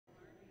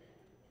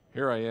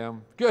Here I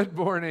am. Good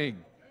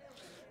morning.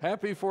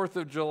 Happy 4th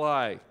of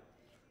July.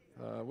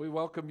 We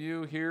welcome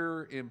you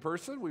here in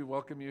person. We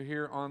welcome you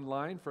here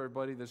online for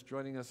everybody that's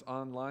joining us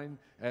online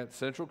at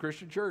Central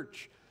Christian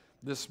Church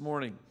this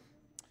morning.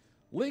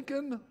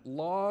 Lincoln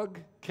Log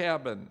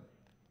Cabin,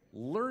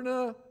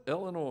 Lerna,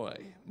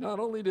 Illinois. Not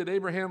only did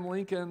Abraham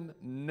Lincoln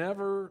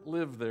never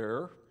live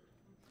there,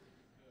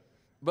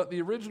 but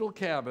the original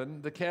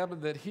cabin, the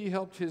cabin that he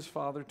helped his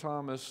father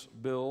Thomas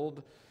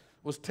build,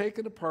 was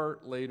taken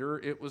apart later.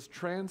 It was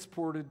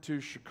transported to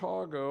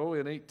Chicago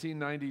in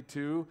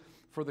 1892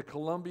 for the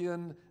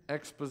Columbian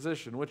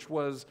Exposition, which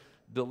was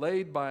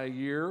delayed by a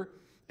year,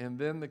 and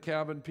then the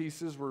cabin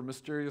pieces were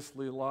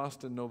mysteriously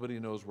lost and nobody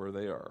knows where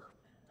they are.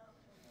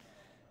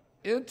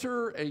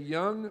 Enter a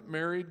young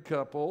married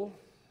couple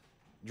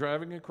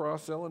driving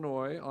across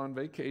Illinois on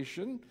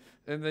vacation,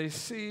 and they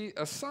see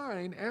a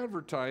sign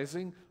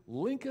advertising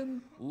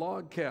Lincoln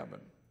Log Cabin,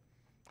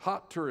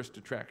 hot tourist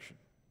attraction.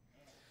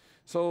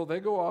 So they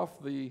go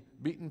off the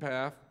beaten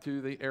path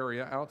to the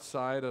area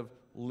outside of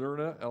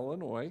Lerna,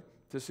 Illinois,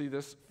 to see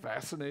this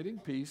fascinating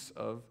piece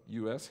of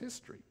U.S.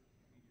 history.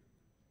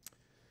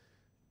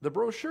 The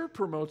brochure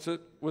promotes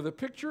it with a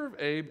picture of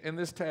Abe and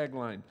this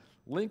tagline,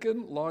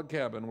 Lincoln Log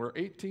Cabin, where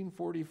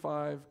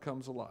 1845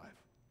 comes alive.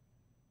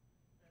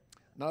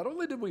 Not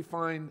only did we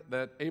find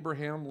that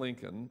Abraham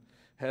Lincoln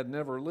had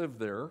never lived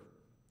there,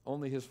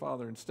 only his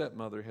father and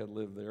stepmother had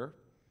lived there.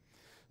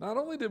 Not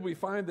only did we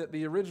find that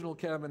the original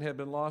cabin had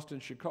been lost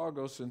in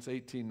Chicago since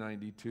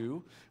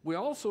 1892, we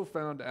also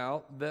found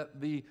out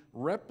that the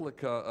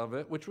replica of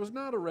it, which was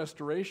not a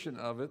restoration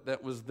of it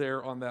that was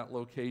there on that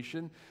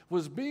location,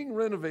 was being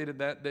renovated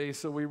that day,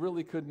 so we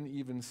really couldn't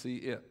even see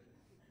it.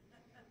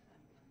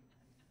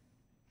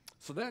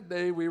 So that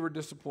day we were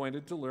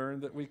disappointed to learn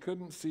that we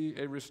couldn't see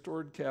a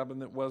restored cabin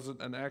that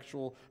wasn't an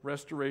actual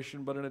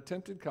restoration but an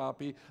attempted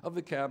copy of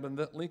the cabin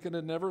that Lincoln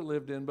had never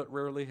lived in but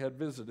rarely had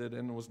visited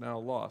and was now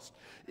lost.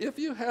 If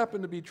you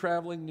happen to be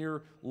traveling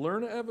near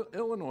Lerna,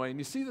 Illinois, and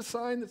you see the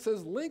sign that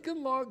says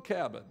Lincoln Log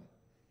Cabin,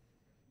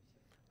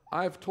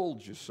 I've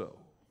told you so.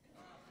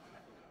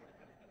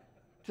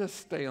 Just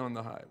stay on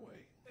the highway.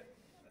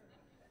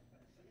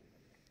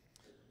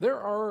 There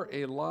are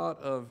a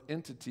lot of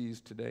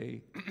entities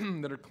today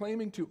that are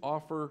claiming to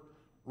offer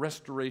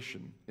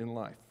restoration in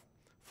life.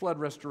 Flood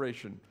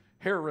restoration,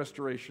 hair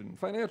restoration,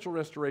 financial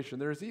restoration.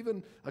 There's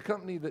even a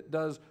company that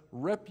does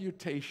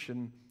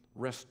reputation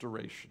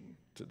restoration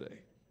today.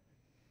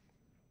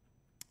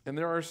 And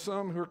there are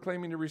some who are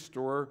claiming to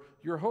restore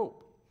your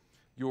hope,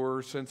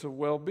 your sense of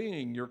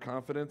well-being, your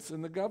confidence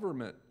in the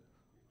government.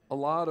 A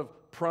lot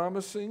of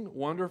promising,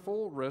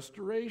 wonderful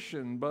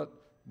restoration, but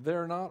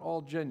they're not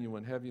all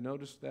genuine. Have you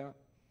noticed that?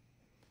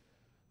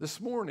 This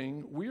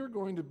morning, we are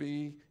going to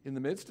be in the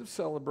midst of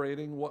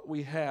celebrating what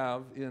we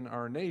have in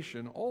our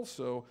nation,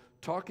 also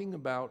talking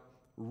about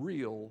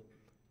real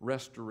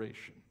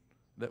restoration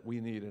that we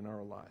need in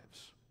our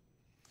lives.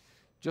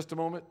 Just a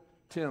moment,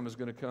 Tim is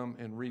going to come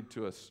and read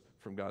to us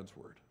from God's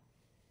Word.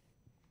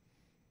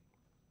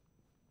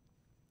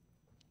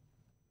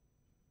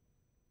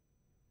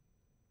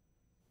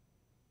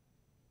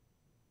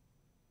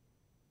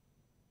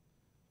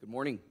 Good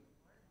morning.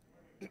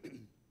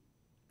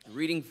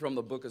 Reading from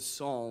the book of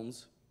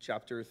Psalms,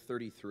 chapter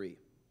 33.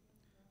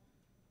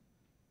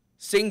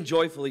 Sing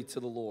joyfully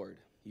to the Lord,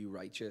 you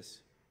righteous.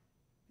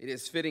 It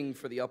is fitting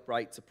for the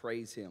upright to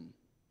praise him.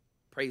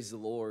 Praise the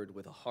Lord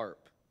with a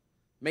harp.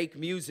 Make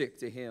music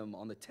to him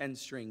on the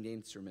 10-stringed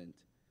instrument.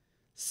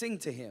 Sing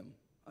to him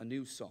a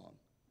new song.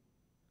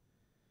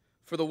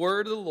 For the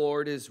word of the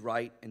Lord is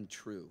right and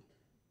true.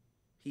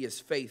 He is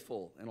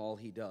faithful in all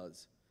he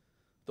does.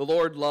 The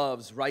Lord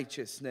loves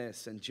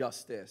righteousness and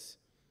justice,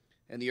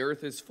 and the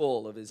earth is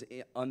full of his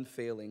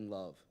unfailing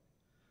love.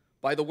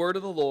 By the word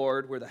of the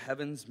Lord were the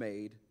heavens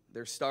made,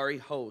 their starry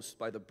host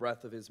by the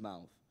breath of his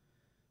mouth.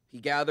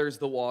 He gathers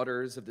the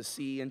waters of the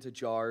sea into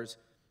jars.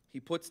 He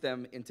puts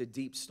them into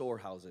deep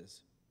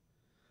storehouses.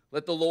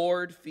 Let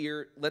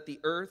the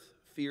earth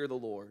fear the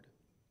Lord.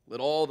 Let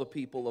all the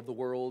people of the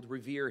world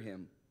revere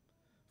him.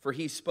 For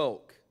he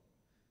spoke,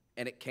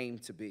 and it came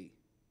to be.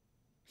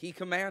 He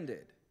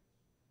commanded,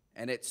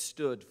 and it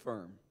stood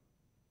firm.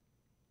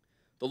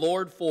 The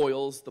Lord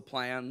foils the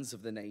plans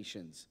of the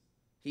nations.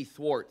 He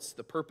thwarts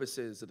the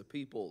purposes of the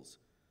peoples.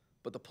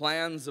 But the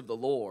plans of the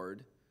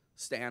Lord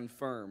stand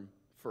firm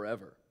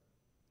forever.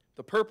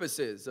 The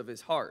purposes of his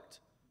heart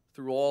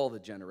through all the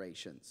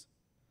generations.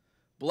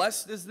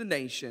 Blessed is the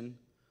nation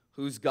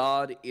whose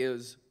God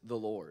is the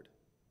Lord,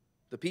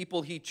 the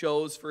people he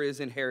chose for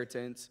his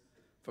inheritance.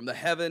 From the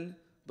heaven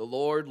the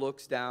Lord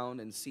looks down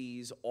and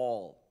sees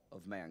all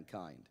of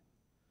mankind.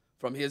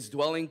 From his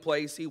dwelling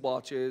place he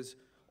watches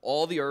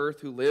all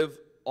who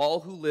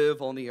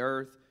live on the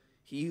earth.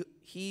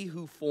 He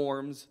who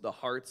forms the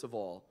hearts of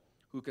all,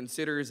 who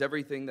considers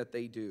everything that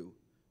they do.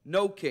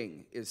 No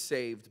king is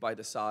saved by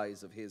the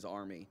size of his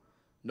army.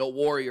 No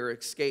warrior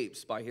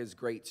escapes by his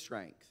great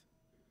strength.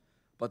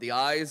 But the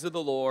eyes of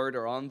the Lord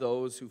are on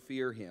those who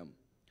fear him,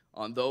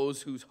 on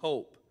those whose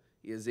hope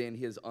is in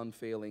his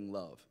unfailing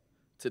love,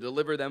 to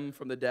deliver them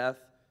from the death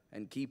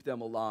and keep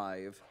them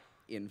alive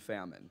in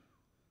famine.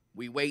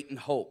 We wait and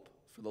hope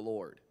for the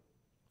Lord,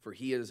 for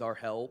he is our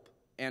help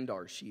and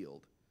our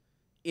shield.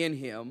 In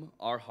him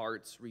our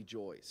hearts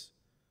rejoice,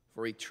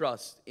 for we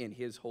trust in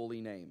his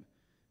holy name.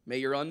 May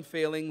your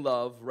unfailing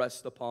love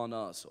rest upon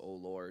us, O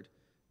Lord,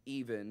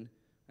 even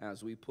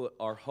as we put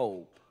our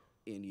hope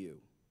in you.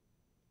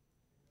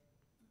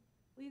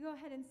 Will you go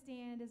ahead and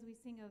stand as we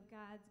sing of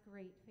God's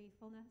great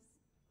faithfulness?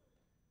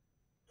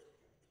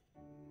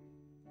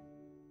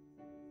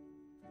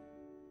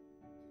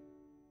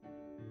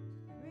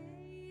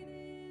 Great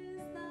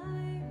is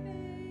thy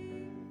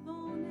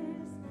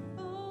faithfulness,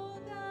 O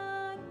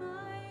God,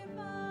 my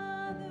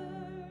Father.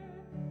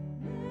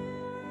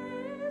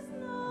 There is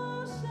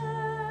no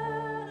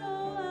shadow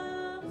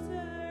of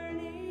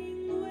turning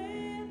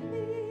with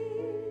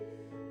thee.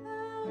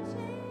 Thou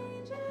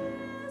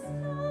changest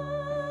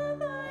not,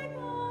 thy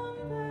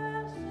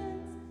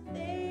compassions,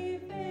 they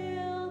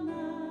fail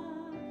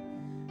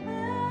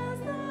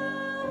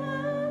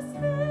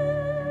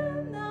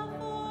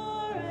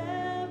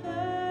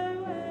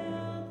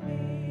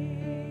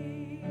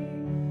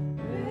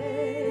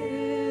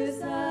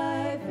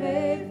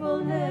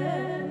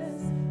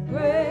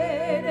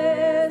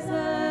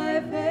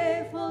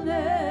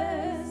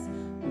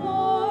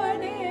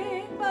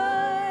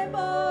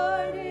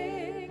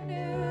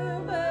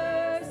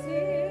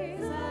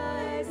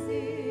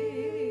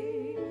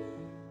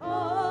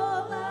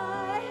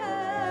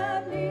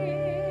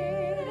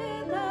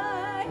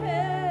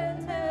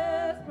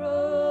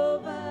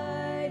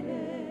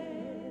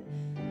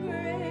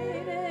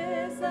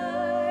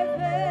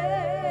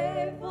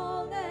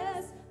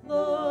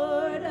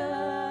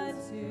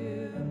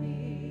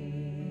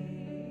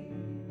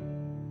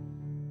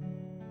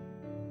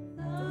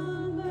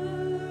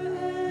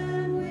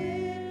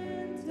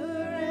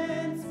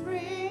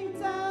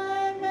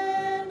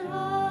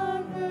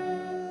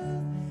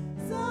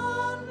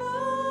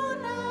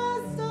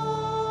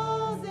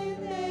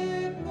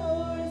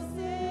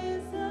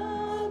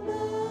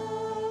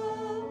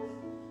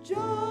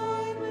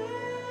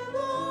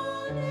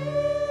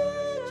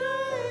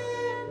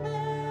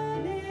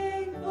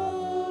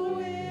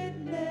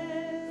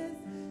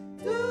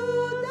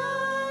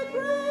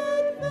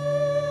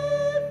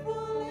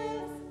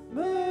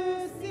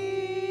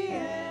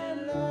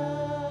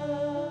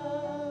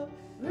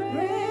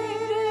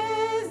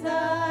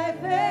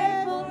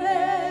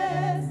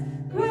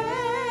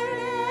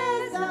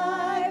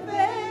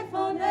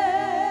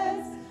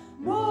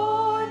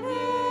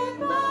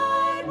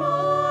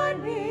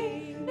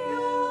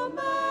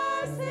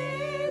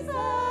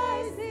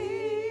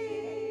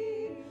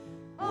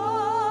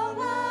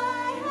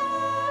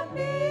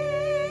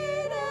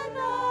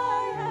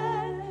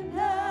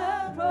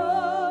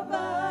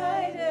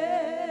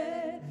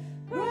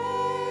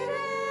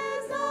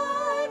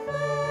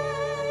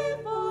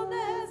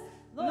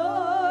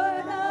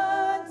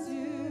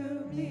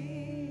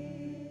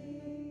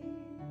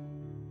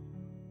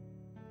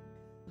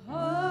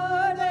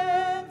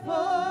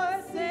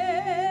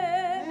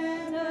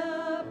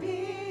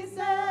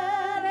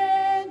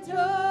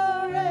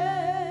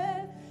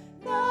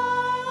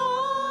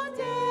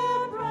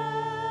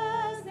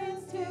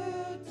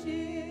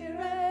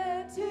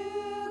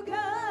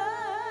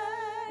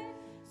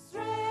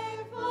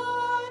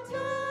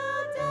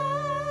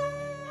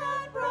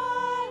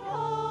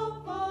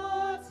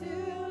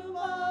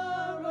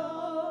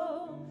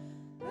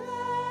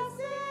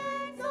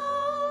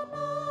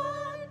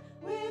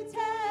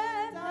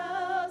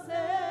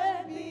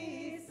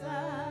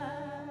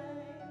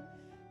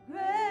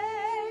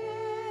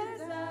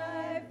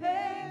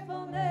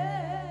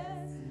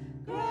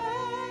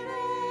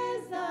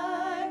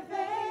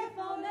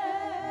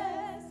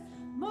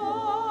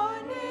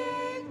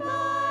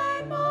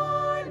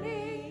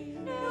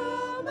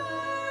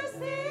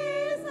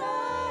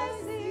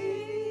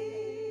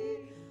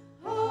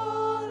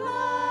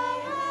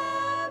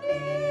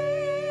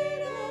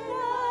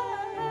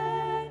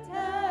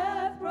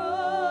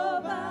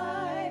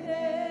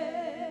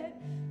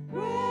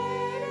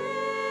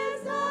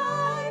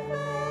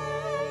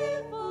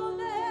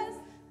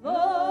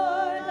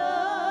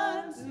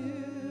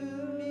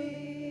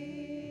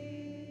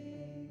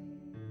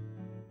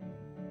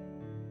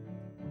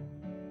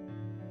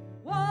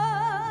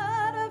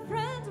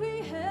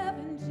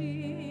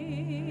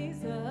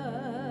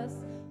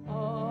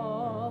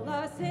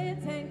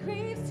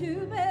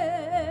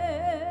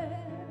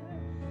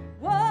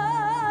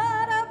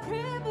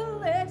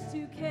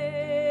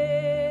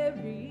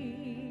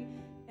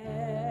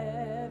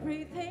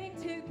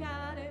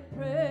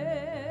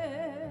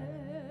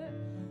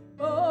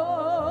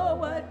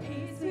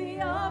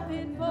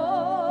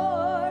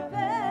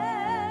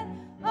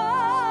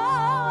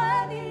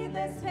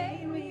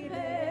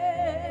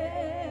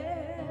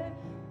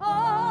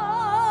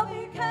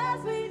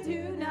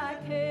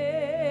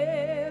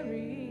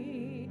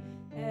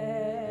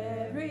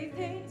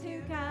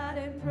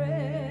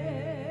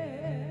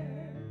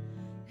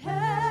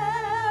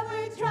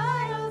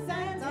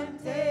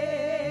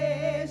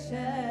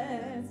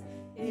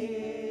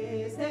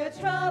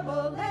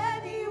trouble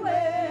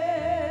anywhere.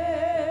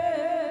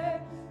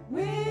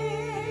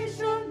 We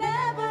shall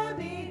never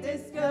be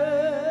discouraged.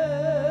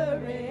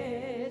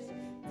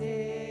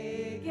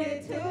 Take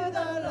it to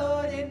the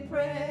Lord in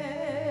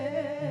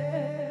prayer.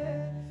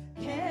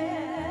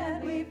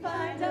 Can we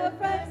find a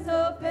friend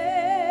so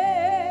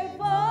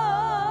faithful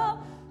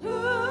who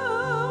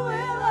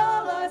will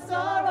all our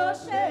sorrow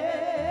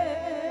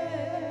share?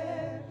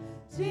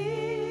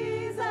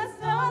 Jesus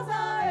knows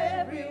our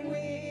every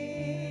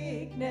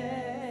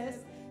weakness.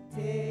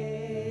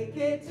 Take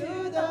it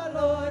to the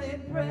Lord in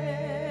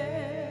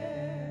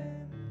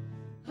prayer.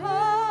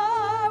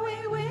 Are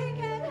we weak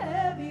and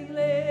heavy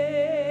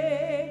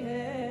laden,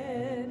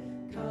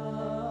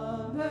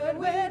 covered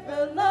with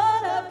the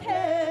load of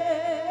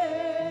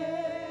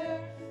care?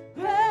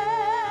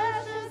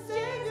 Precious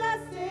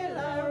Jesus, still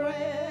our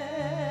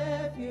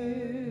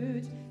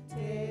refuge.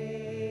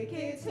 Take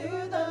it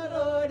to the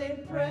Lord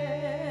in prayer.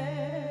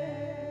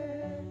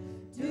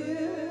 Do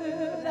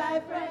thy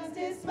friends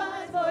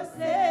despise,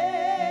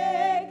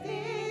 forsake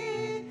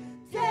thee?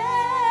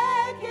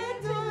 Take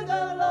it to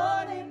the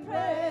Lord in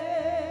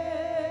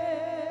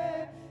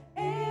prayer.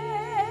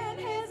 In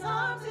his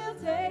arms he'll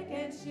take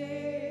and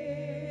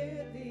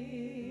shield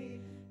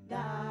thee.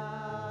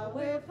 Thou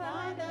wilt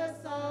find a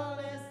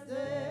solace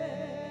there.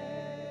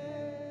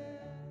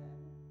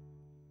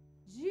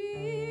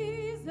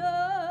 Jesus,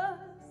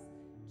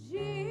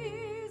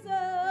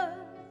 Jesus,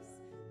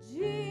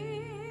 Jesus,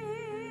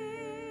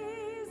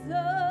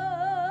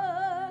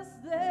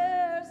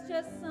 there's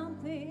just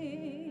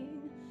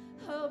something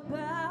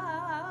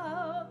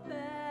about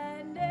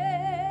that name.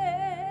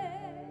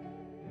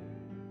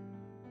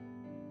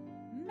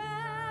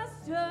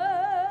 Master,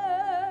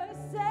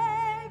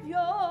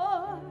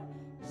 Savior,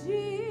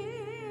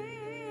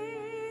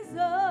 Jesus,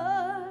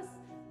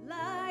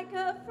 like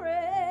a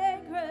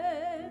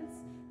fragrance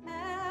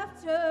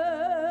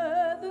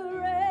after the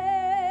rain.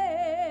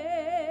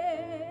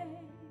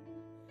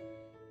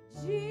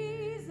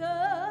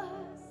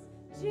 Jesus,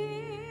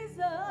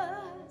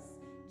 Jesus,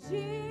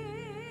 Jesus,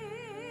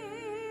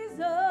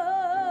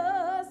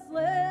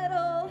 let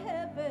all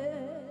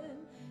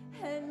heaven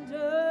and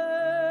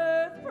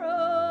earth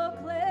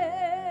proclaim.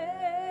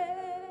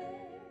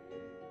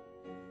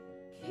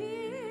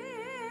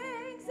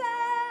 Kings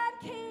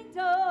and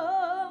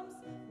kingdoms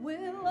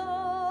will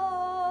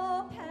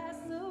all pass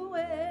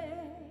away,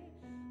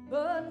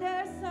 but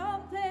there's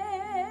something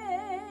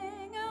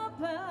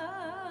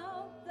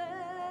about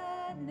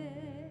that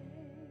name.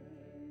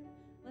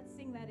 Let's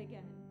sing that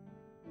again.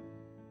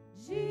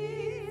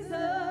 Jesus,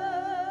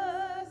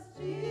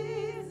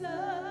 Jesus,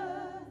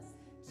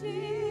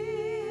 Jesus,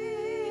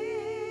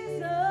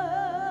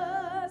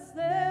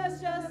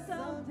 there's just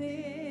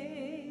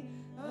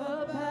something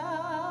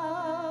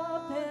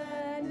about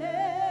that name.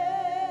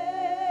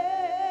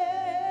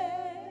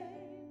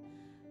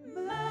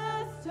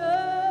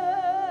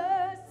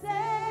 Master,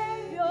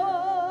 Savior,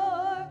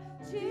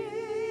 Jesus,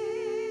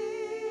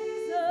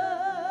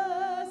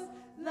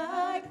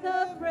 like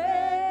the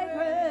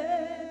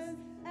fragrance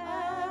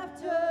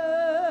after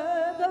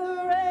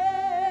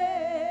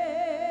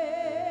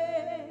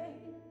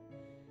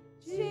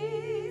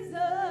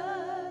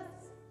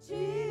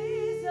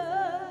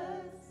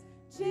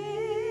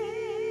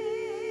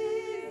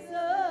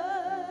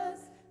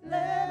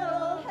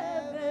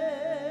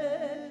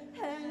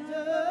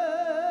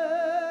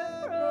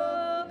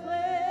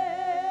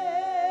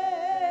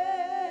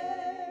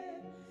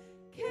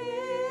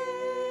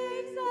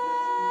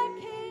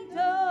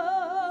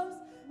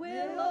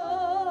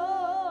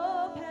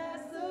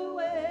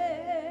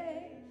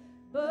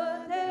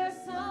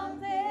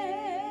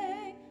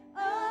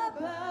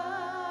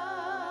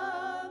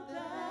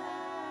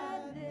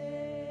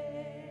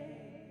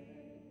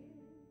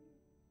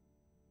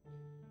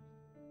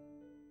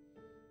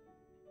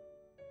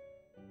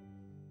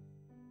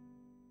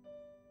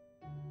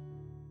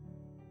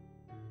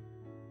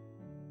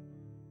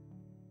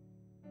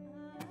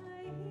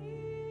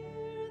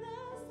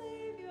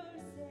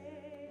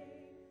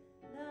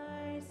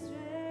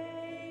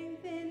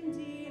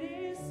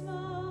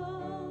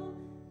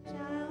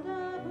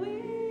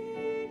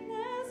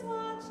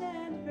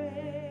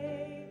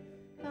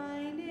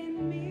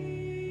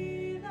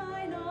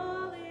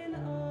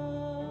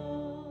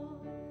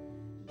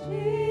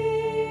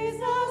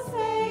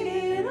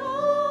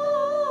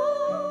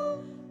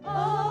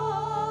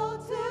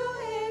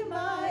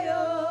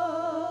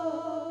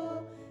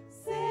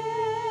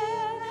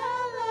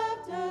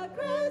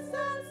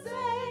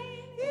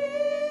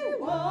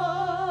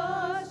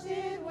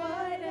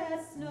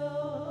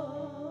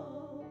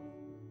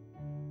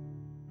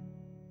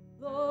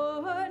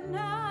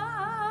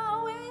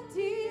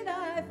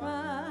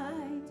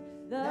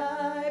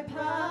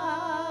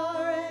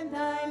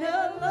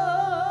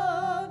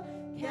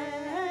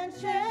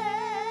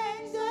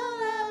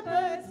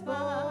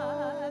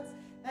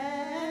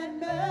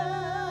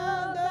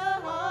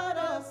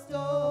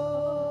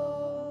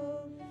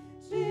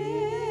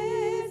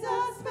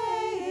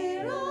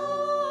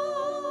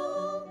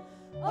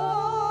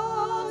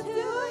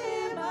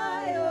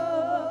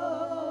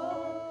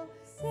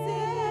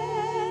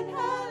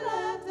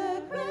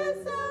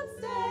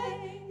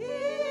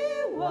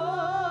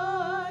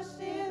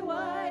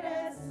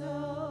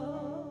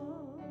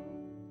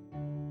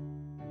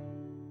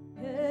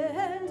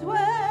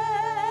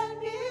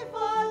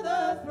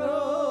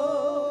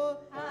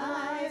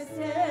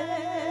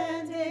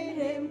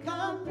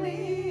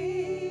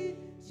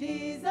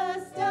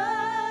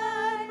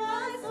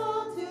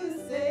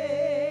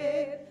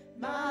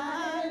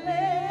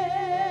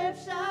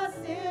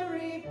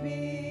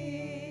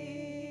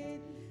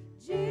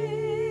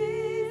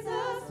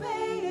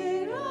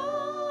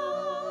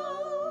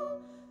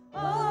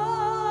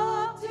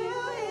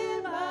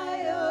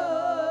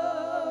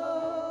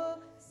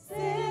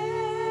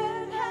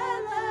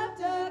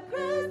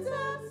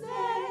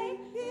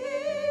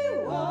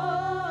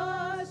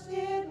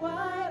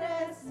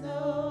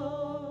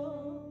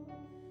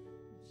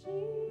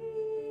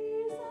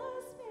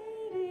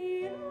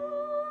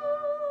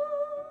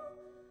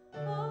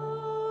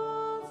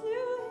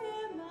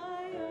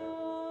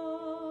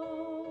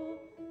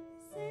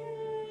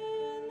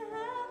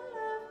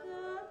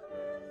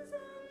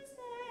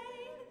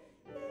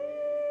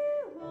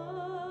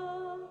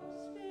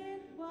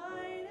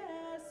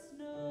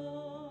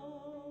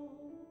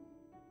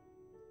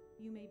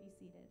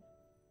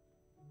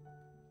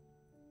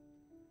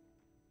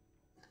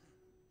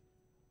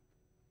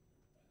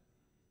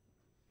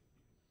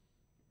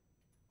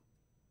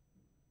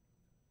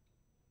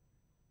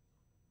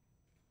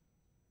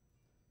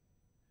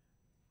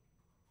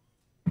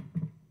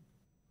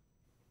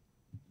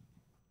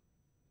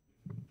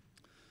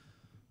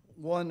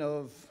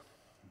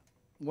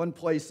One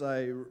place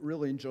I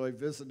really enjoy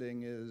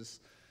visiting is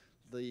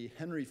the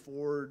Henry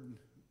Ford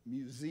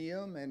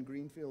Museum and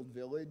Greenfield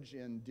Village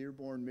in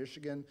Dearborn,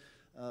 Michigan.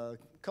 A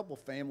couple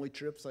family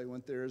trips. I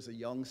went there as a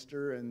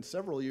youngster, and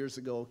several years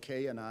ago,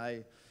 Kay and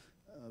I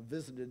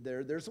visited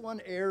there. There's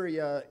one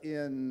area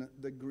in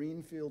the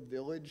Greenfield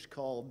Village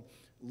called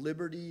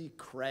Liberty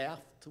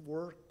Craft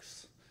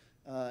Works,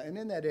 and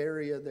in that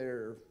area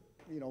there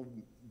are,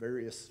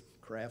 various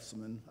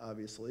craftsmen,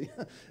 obviously,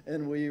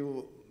 and we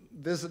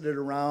visited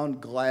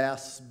around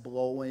glass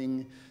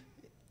blowing,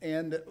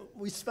 and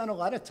we spent a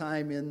lot of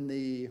time in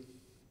the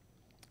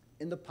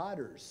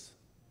potter's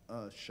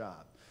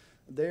shop.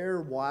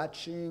 They're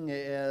watching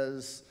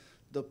as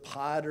the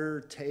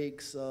potter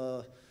takes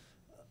a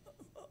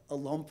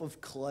lump of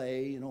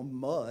clay,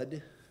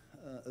 mud,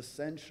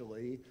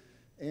 essentially,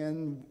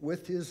 and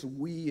with his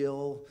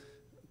wheel,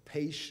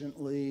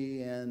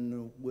 patiently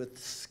and with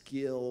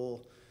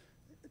skill,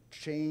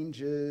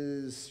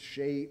 changes,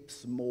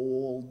 shapes,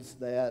 molds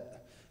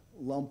that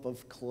lump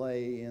of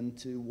clay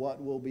into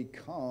what will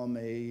become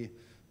a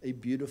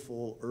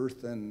beautiful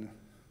earthen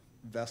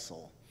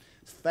vessel.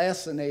 It's a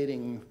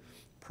fascinating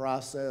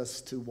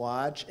process to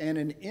watch, and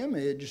an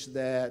image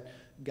that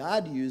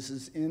God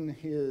uses in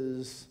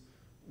His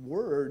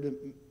Word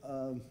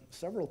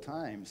several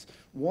times.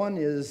 One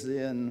is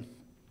in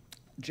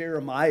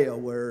Jeremiah,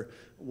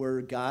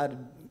 where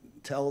God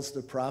tells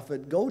the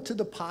prophet, "Go to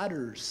the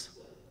potter's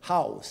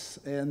house,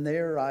 and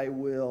there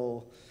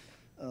I'll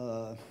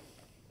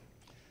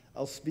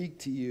speak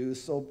to you."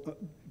 So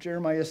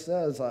Jeremiah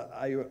says,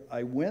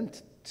 I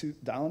went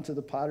down to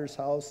the potter's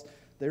house.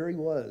 There he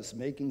was,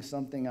 making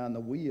something on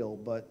the wheel,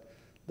 but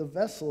the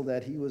vessel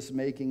that he was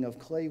making of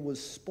clay was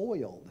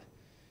spoiled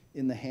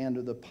in the hand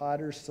of the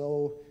potter,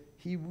 so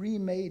he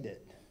remade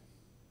it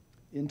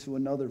into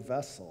another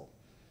vessel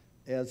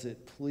as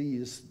it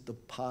pleased the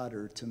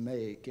potter to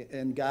make.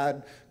 And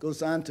God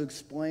goes on to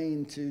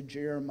explain to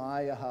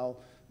Jeremiah how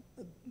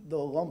the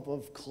lump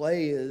of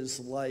clay is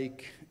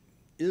like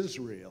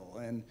Israel,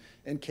 and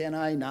can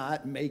I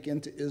not make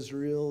into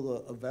Israel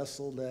a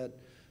vessel that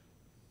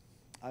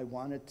I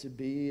want it to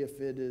be?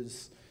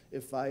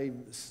 If I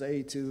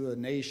say to a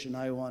nation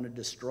I want to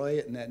destroy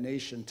it, and that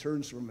nation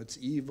turns from its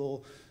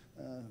evil,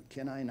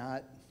 can I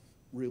not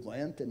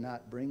relent and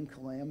not bring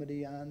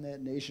calamity on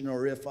that nation?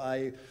 Or if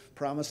I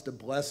promise to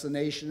bless a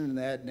nation and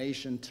that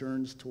nation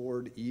turns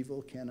toward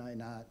evil, can I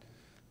not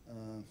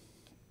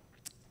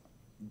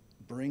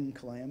bring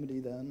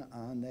calamity then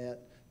on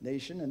that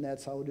nation? And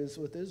that's how it is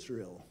with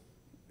Israel.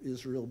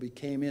 Israel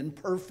became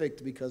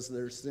imperfect because of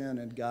their sin,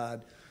 and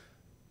God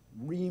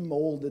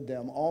remolded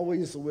them,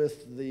 always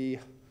with the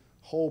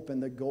hope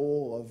and the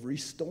goal of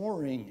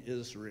restoring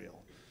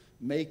Israel,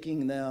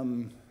 making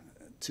them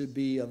to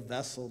be a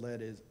vessel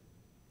that is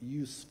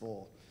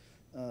useful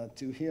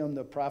to him.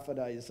 The prophet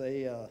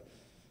Isaiah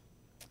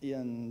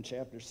in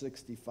chapter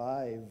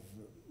 65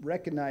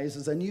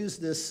 recognizes and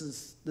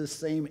uses this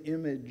same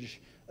image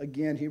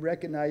again. He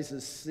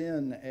recognizes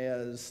sin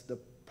as the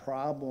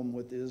problem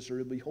with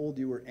Israel. "Behold,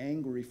 you were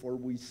angry, for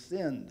we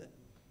sinned.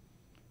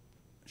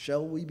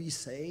 Shall we be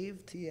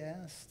saved?" he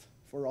asked.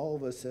 "For all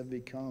of us have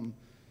become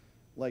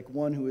like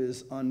one who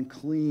is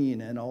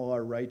unclean, and all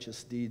our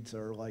righteous deeds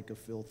are like a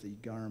filthy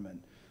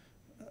garment.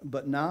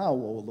 But now,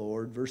 O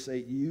Lord," verse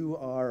 8, "you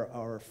are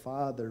our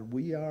Father.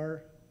 We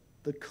are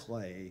the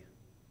clay,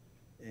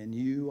 and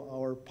you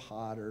our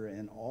potter,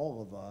 and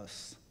all of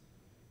us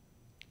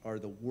are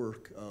the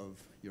work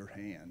of your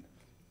hand."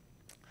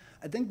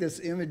 I think this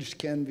image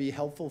can be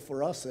helpful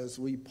for us as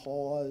we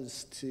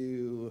pause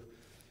to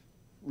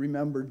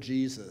remember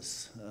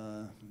Jesus,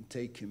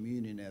 take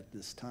communion at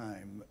this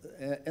time.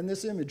 And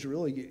this image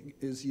really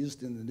is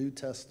used in the New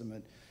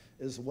Testament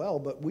as well.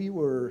 But we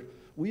are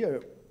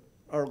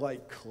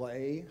like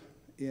clay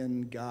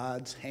in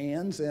God's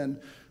hands, and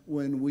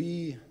when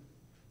we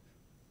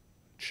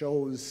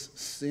chose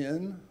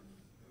sin,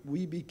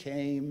 we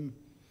became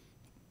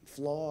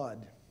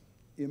flawed,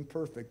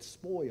 imperfect,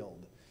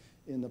 spoiled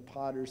in the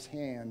potter's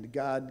hand.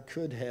 God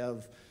could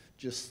have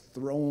just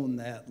thrown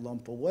that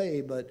lump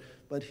away, but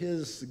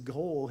his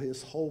goal,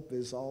 his hope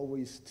is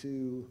always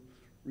to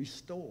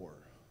restore,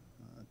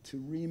 to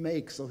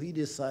remake. So he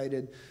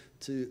decided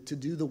to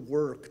do the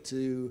work,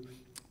 to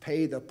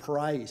pay the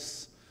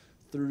price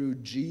through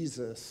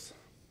Jesus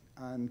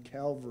on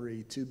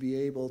Calvary, to be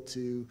able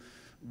to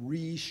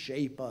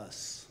reshape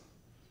us,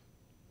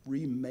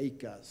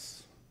 remake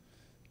us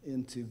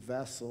into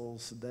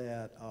vessels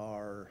that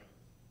are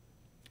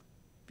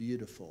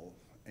beautiful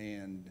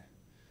and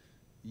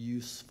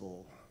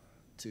useful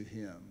to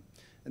him.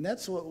 And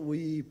that's what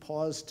we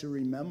pause to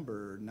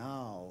remember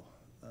now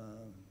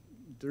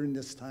during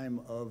this time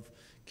of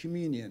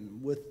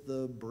communion, with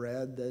the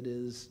bread that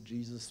is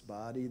Jesus'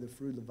 body, the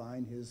fruit of the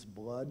vine, his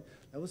blood.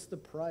 That was the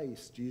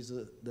price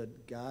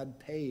that God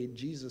paid.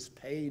 Jesus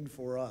paid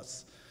for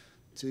us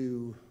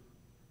to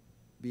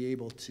be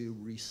able to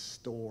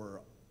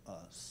restore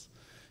us.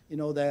 You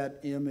know, that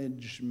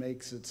image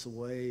makes its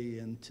way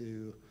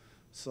into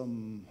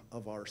some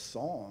of our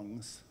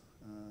songs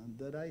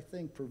that I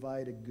think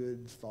provide a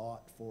good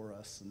thought for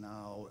us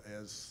now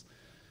as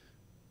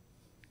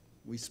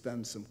we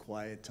spend some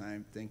quiet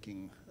time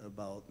thinking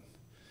about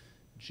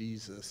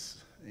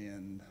Jesus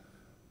and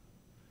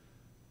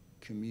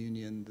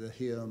communion. The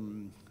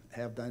hymn,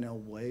 "Have thine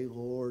own way,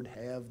 Lord,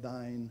 have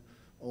thine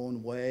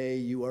own way.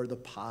 You are the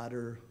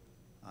potter,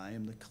 I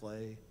am the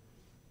clay.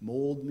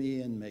 Mold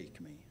me and make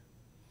me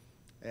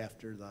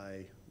after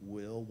thy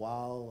will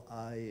while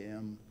I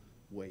am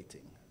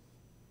waiting,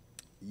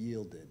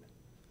 yielded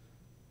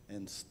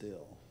and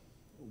still."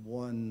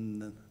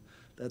 One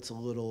that's a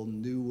little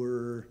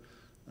newer,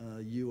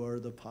 "You are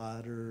the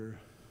potter,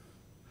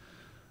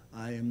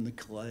 I am the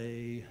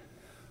clay.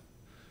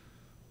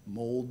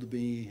 Mold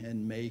me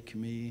and make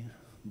me.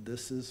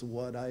 This is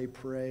what I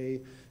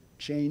pray.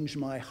 Change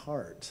my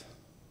heart,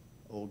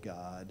 O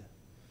God.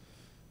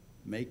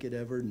 Make it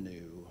ever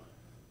new.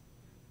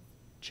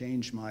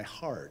 Change my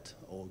heart,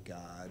 O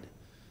God.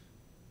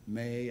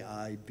 May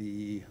I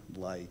be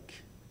like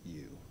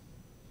you."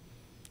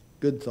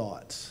 Good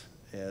thoughts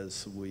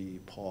as we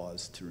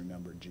pause to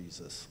remember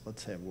Jesus.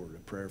 Let's have a word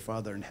of prayer.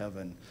 Father in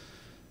heaven,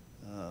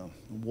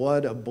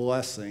 what a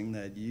blessing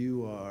that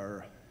you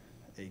are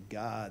a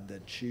God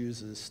that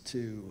chooses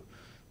to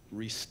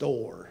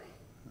restore,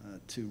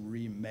 to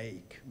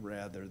remake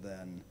rather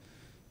than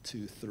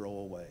to throw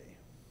away.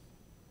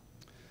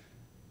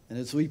 And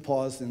as we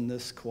pause in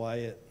this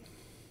quiet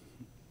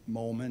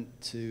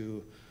moment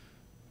to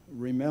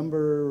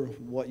remember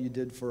what you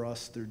did for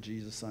us through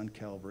Jesus on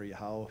Calvary,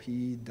 how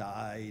he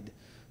died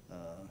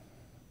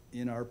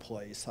in our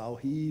place, how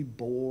he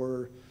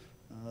bore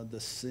the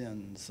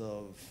sins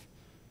of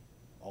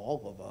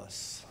all of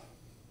us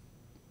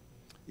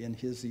in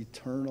his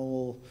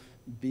eternal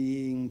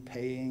being,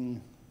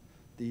 paying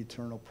the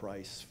eternal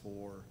price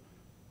for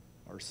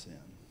our sin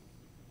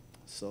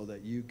so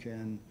that you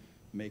can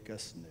make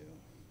us new.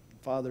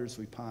 Father, as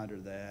we ponder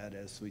that,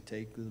 as we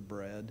take the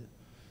bread,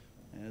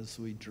 as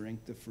we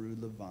drink the fruit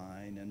of the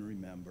vine and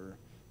remember,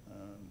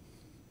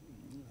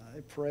 I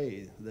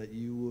pray that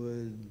you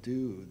would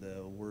do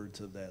the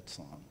words of that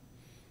song.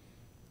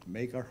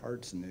 Make our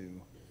hearts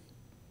new.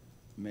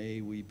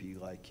 May we be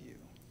like you.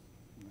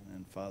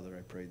 And Father,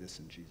 I pray this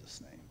in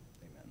Jesus' name.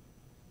 Amen.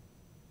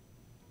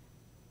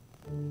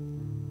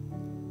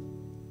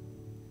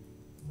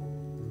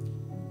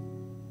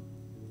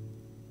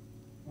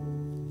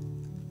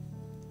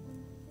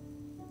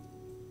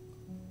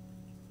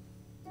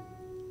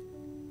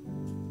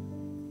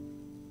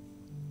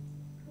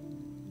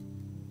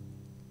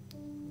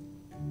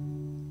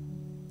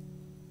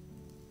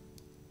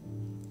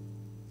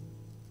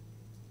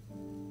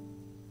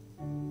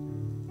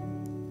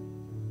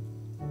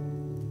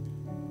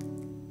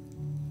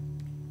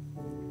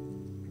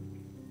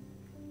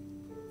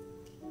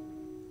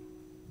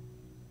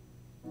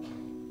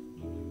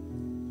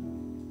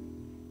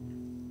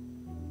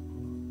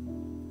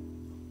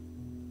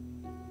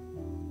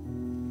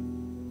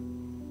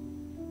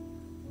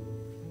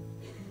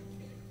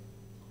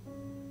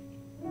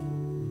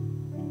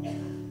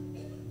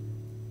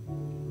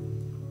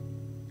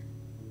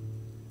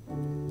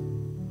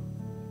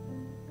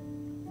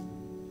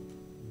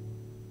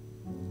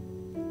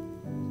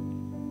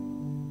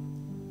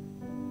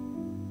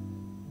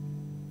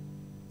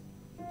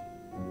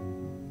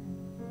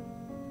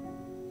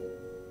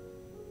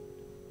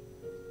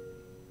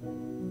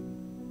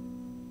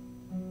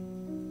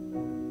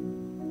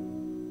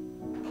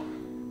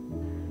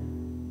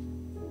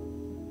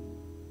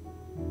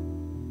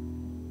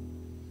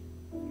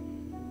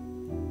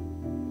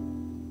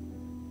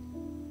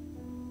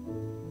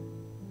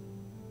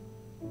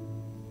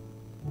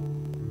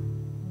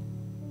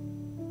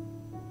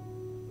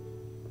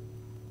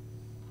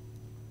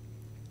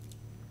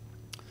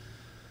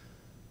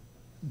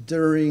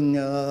 During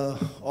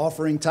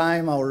offering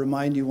time, I'll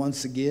remind you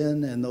once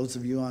again, and those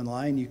of you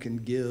online, you can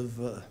give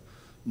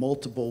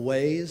multiple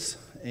ways.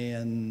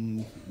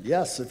 And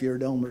yes, if you're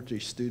an elementary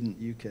student,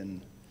 you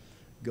can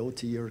go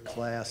to your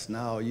class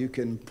now. You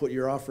can put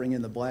your offering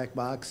in the black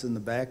box in the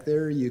back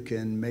there. You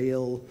can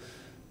mail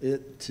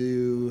it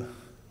to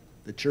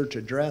the church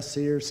address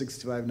here,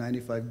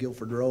 6595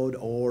 Guilford Road,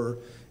 or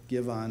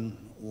give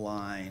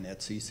online at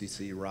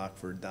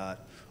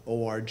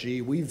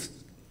cccrockford.org. We've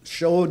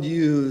showed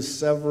you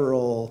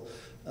several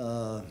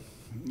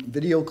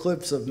video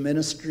clips of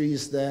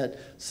ministries that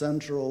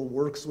Central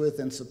works with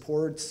and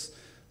supports.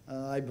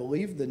 I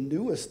believe the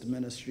newest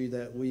ministry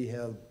that we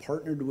have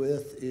partnered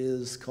with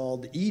is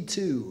called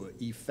E2,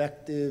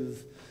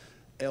 Effective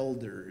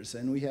Elders.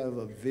 And we have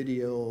a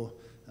video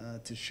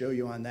to show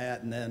you on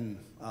that, and then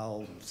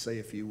I'll say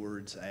a few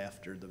words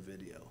after the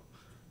video.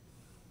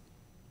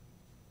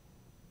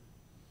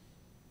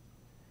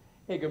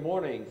 Hey, good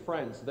morning,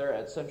 friends there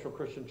at Central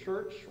Christian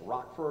Church,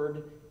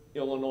 Rockford,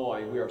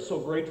 Illinois. We are so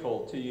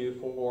grateful to you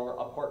for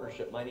a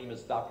partnership. My name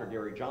is Dr.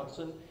 Gary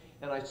Johnson,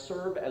 and I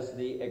serve as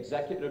the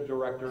Executive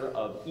Director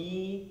of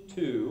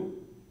E2,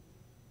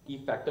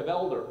 Effective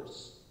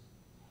Elders.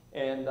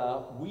 And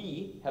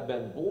we have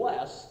been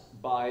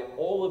blessed by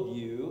all of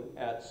you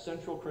at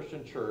Central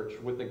Christian Church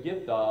with the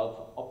gift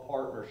of a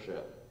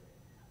partnership.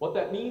 What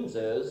that means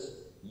is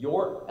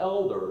your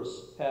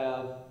elders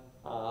have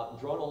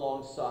drawn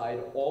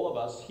alongside all of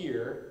us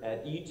here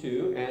at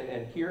E2,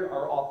 and here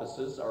our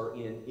offices are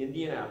in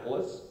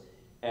Indianapolis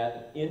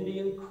at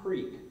Indian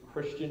Creek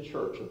Christian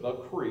Church, the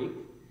Creek,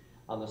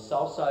 on the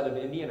south side of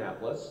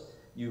Indianapolis.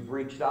 You've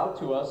reached out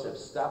to us,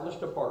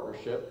 established a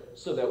partnership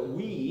so that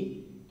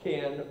we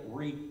can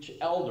reach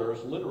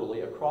elders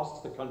literally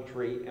across the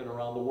country and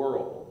around the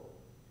world.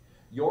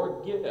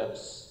 Your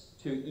gifts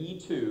to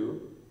E2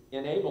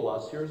 enable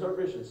us, here's our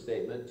vision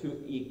statement,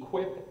 to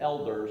equip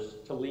elders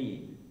to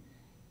lead.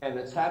 And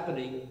it's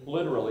happening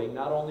literally,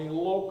 not only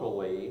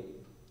locally,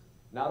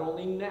 not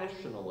only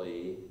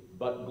nationally,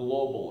 but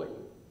globally.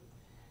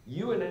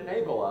 You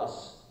enable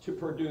us to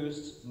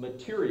produce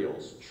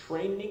materials,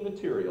 training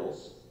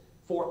materials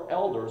for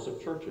elders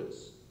of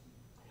churches.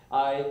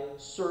 I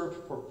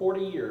served for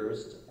 40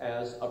 years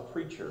as a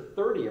preacher,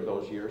 30 of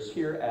those years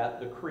here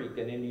at the Creek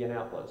in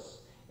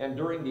Indianapolis. And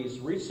during these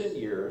recent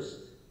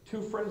years,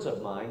 two friends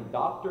of mine,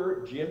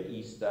 Dr. Jim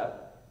Estep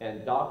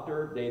and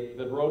Dr.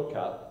 David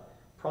Roadcutt,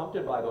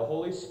 prompted by the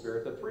Holy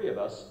Spirit, the three of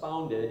us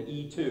founded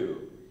E2.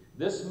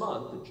 This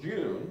month,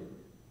 June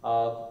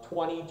of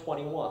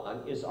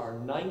 2021, is our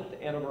 9th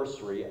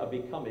anniversary of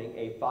becoming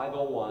a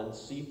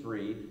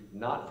 501c3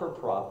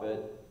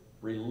 not-for-profit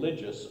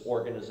religious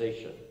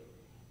organization.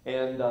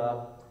 And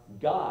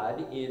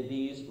God, in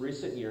these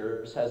recent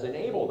years, has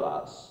enabled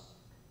us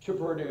to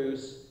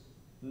produce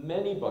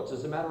many books.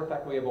 As a matter of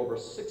fact, we have over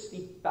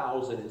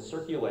 60,000 in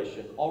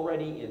circulation,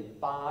 already in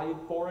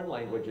 5 foreign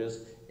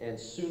languages, and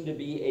soon to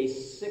be a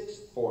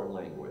 6th foreign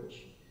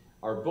language.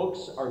 Our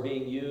books are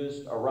being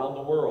used around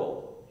the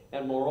world.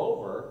 And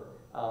moreover,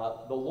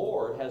 the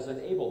Lord has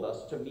enabled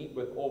us to meet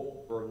with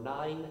over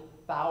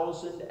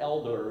 9,000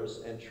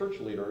 elders and church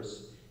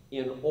leaders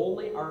in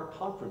only our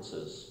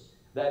conferences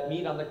that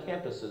meet on the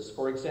campuses,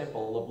 for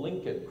example, of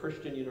Lincoln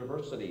Christian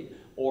University,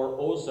 or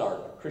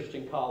Ozark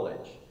Christian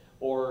College,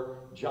 or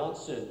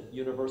Johnson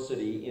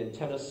University in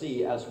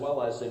Tennessee, as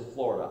well as in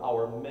Florida,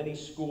 our many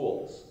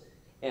schools.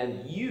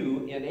 And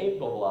you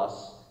enable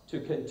us to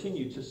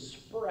continue to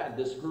spread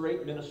this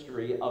great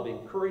ministry of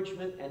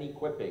encouragement and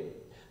equipping.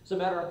 As a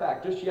matter of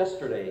fact, just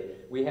yesterday,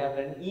 we had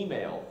an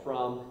email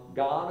from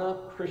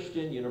Ghana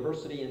Christian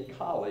University and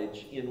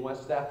College in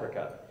West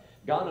Africa.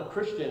 Ghana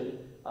Christian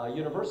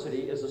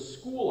University is a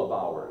school of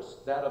ours,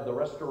 that of the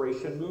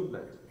Restoration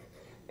Movement.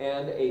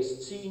 And a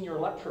senior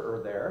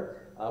lecturer there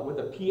with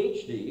a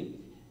PhD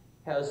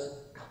has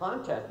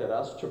contacted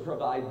us to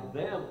provide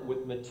them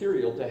with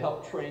material to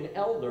help train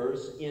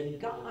elders in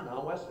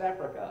Ghana, West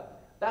Africa.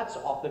 That's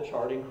off the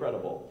chart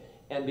incredible.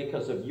 And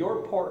because of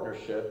your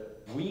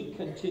partnership, we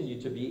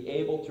continue to be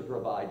able to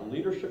provide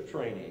leadership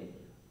training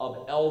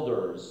of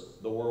elders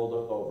the world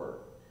over.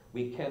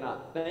 We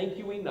cannot thank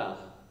you enough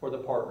for the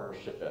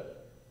partnership.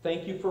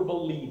 Thank you for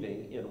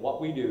believing in what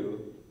we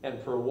do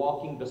and for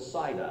walking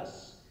beside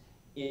us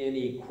in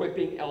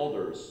equipping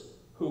elders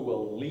who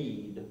will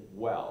lead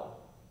well.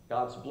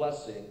 God's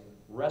blessing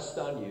rest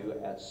on you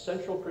at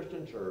Central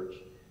Christian Church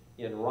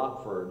in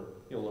Rockford,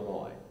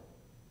 Illinois.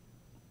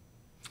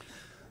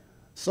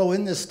 So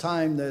in this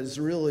time that is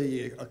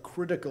really a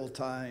critical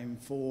time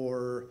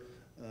for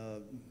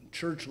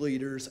church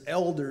leaders,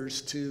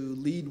 elders to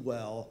lead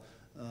well,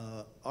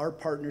 our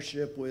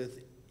partnership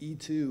with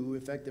E2,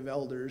 Effective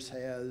Elders,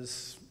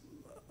 has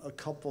a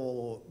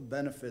couple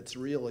benefits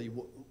really.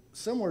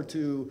 Similar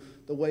to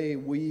the way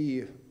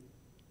we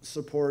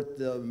support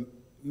the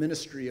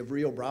ministry of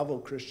Rio Bravo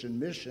Christian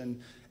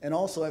Mission, and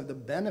also have the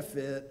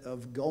benefit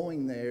of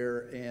going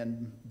there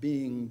and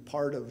being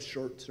part of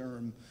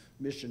short-term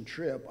mission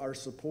trip. Our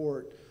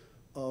support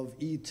of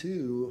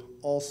E2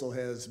 also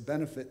has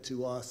benefit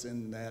to us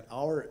in that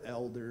our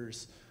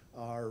elders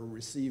are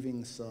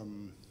receiving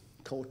some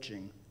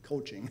coaching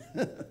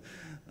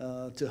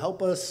to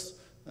help us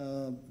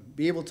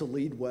be able to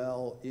lead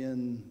well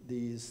in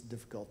these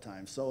difficult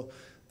times. So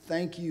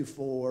thank you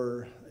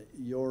for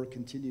your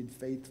continued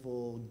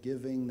faithful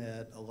giving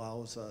that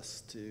allows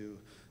us to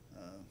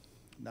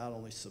not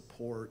only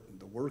support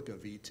the work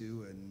of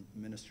E2 and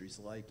ministries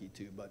like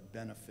E2, but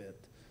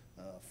benefit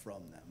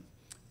from them.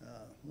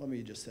 Let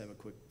me just have a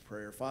quick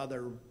prayer.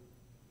 Father,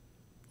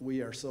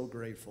 we are so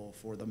grateful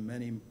for the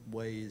many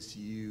ways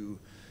you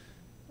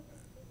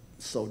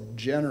so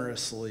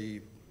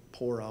generously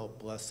pour out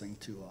blessing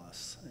to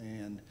us,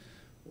 and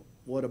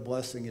what a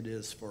blessing it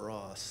is for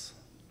us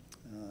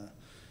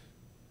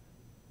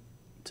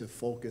to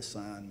focus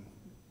on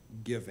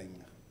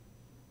giving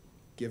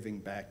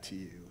back to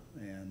you.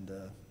 And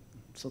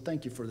so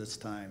thank you for this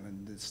time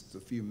and the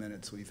few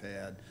minutes we've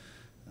had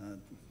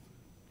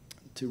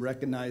to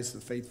recognize the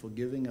faithful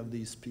giving of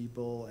these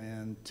people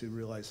and to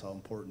realize how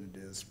important it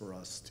is for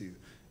us to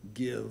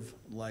give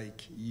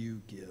like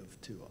you give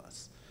to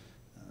us.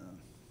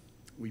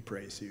 We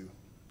praise you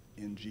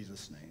in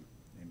Jesus' name.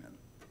 Amen.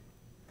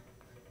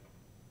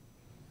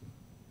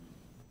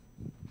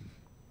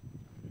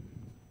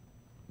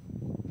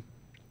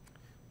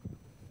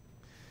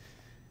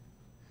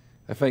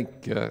 I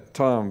thank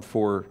Tom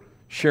for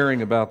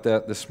sharing about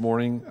that this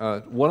morning.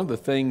 One of the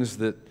things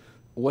that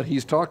what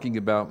he's talking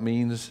about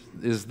means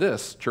is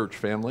this, church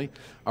family.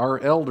 Our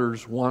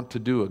elders want to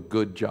do a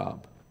good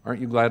job.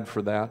 Aren't you glad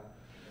for that?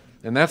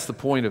 And that's the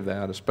point of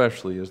that,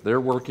 especially, is they're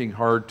working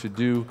hard to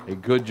do a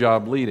good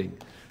job leading.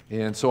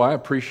 And so I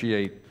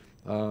appreciate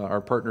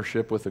our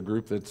partnership with a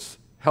group that's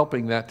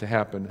helping that to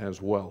happen as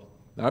well.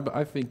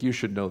 I think you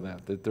should know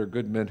that they're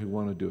good men who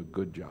want to do a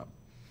good job.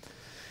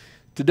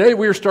 Today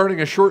we are starting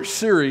a short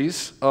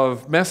series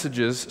of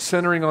messages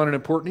centering on an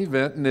important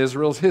event in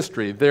Israel's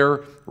history,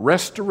 their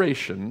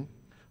restoration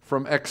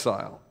from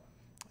exile,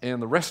 and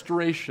the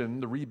restoration,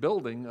 the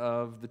rebuilding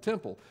of the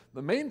temple.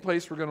 The main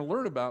place we're going to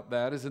learn about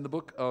that is in the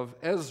book of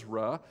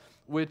Ezra,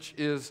 which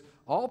is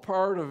all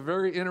part of a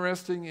very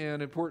interesting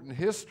and important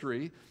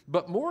history,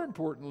 but more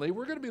importantly,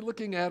 we're going to be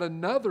looking at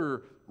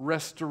another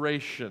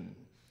restoration,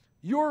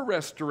 your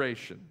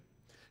restoration.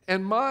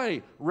 And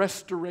my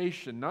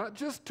restoration, not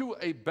just to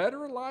a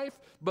better life,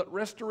 but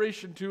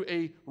restoration to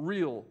a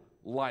real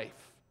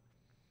life.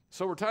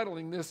 So we're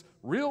titling this,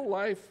 Real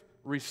Life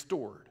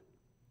Restored.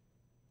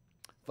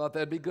 Thought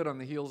that'd be good on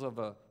the heels of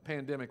a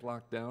pandemic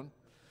lockdown.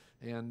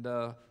 And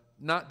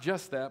not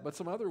just that, but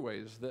some other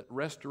ways that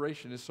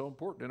restoration is so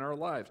important in our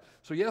lives.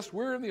 So yes,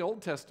 we're in the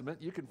Old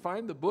Testament. You can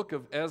find the book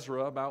of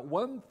Ezra about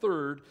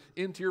 1/3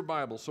 into your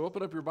Bible. So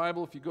open up your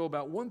Bible. If you go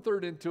about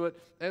 1/3 into it,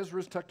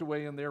 Ezra's tucked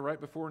away in there right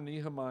before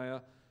Nehemiah.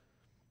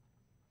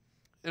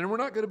 And we're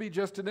not going to be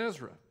just in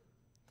Ezra.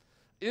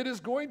 It is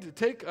going to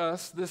take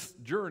us this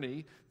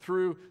journey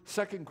through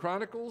 2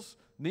 Chronicles,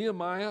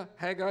 Nehemiah,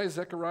 Haggai,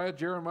 Zechariah,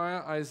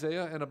 Jeremiah,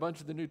 Isaiah, and a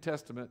bunch of the New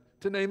Testament,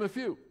 to name a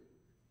few.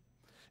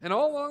 And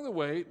all along the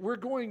way, we're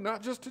going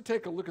not just to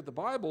take a look at the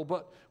Bible,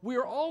 but we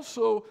are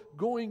also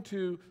going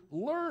to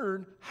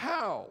learn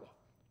how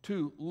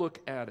to look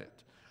at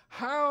it,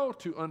 how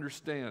to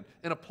understand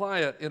and apply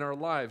it in our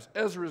lives.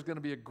 Ezra is going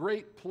to be a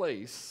great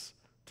place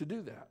to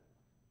do that.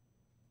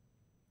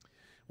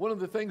 One of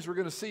the things we're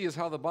going to see is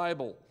how the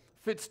Bible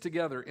fits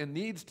together and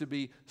needs to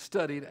be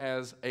studied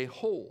as a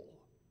whole.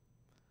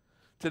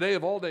 Today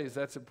of all days,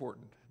 that's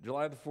important.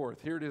 July the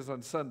 4th, here it is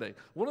on Sunday.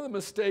 One of the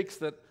mistakes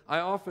that I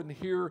often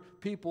hear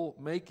people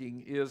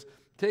making is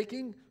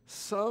taking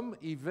some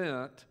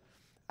event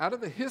out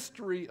of the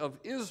history of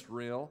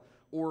Israel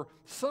or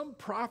some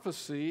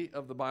prophecy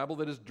of the Bible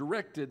that is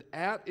directed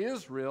at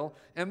Israel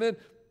and then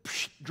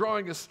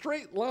drawing a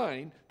straight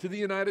line to the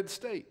United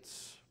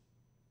States.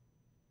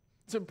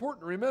 It's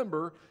important to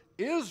remember,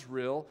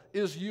 Israel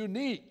is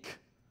unique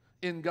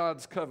in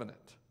God's covenant.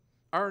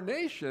 Our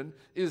nation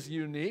is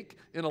unique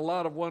in a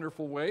lot of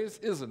wonderful ways,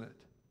 isn't it?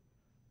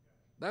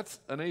 That's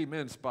an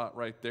amen spot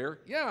right there.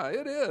 Yeah,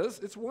 it is.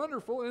 It's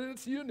wonderful and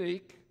it's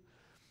unique.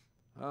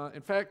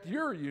 In fact,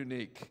 you're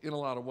unique in a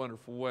lot of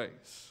wonderful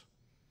ways.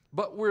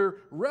 But we're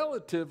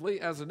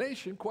relatively, as a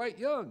nation, quite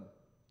young.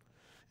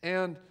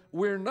 And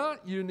we're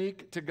not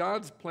unique to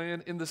God's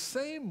plan in the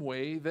same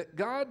way that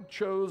God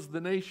chose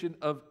the nation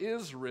of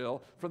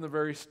Israel from the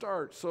very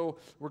start. So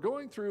we're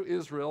going through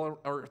Israel,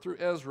 or through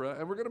Ezra,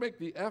 and we're going to make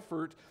the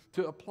effort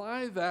to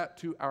apply that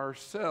to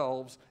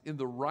ourselves in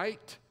the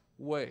right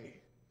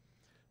way.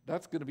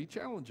 That's going to be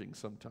challenging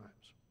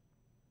sometimes.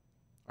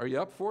 Are you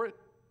up for it?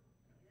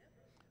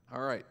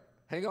 All right.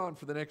 Hang on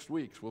for the next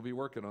weeks. We'll be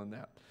working on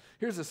that.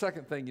 Here's the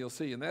second thing you'll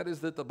see, and that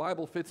is that the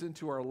Bible fits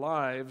into our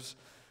lives,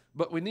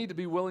 but we need to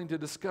be willing to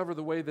discover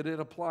the way that it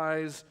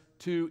applies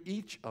to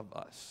each of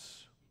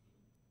us.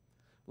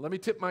 Let me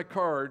tip my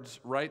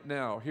cards right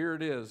now. Here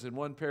it is in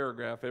one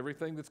paragraph,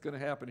 everything that's going to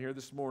happen here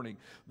this morning.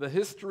 The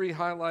history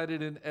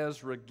highlighted in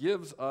Ezra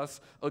gives us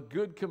a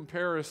good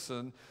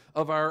comparison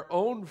of our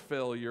own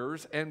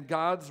failures and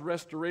God's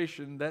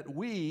restoration that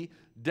we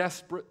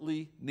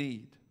desperately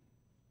need.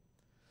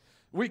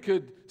 We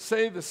could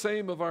say the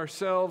same of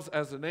ourselves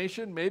as a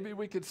nation. Maybe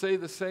we could say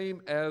the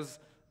same as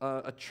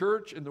a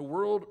church in the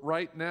world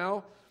right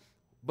now.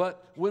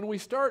 But when we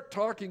start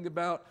talking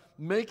about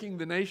making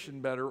the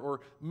nation better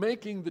or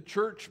making the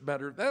church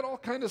better, that all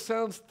kind of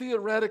sounds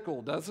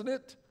theoretical, doesn't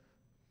it?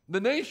 The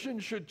nation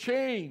should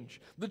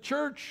change. The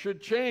church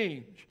should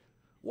change.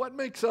 What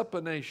makes up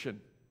a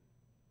nation?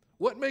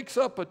 What makes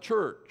up a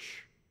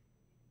church?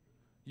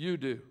 You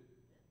do.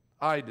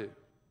 I do.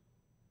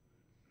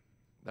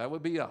 That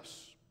would be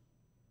us.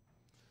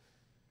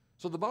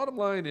 So the bottom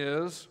line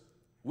is,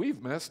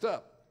 we've messed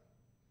up.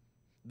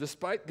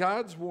 Despite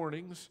God's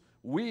warnings,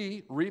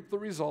 we reap the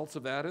results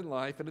of that in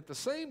life, and at the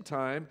same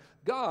time,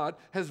 God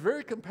has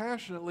very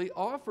compassionately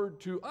offered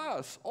to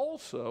us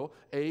also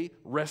a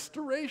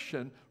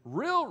restoration,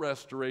 real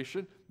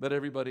restoration that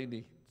everybody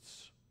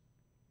needs.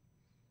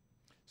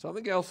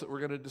 Something else that we're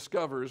going to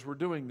discover as we're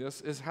doing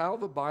this is how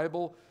the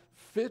Bible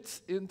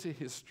fits into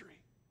history.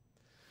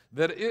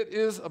 That it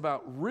is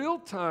about real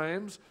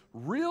times,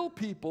 real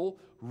people,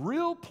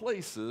 real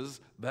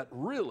places that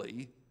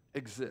really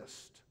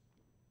exist.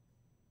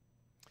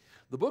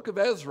 The book of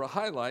Ezra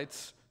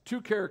highlights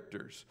two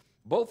characters,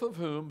 both of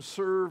whom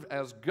serve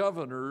as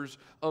governors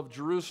of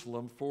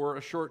Jerusalem for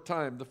a short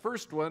time. The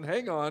first one,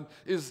 hang on,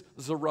 is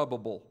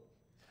Zerubbabel.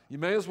 You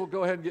may as well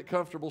go ahead and get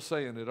comfortable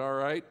saying it, all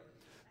right?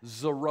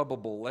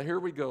 Zerubbabel. Here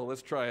we go.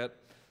 Let's try it.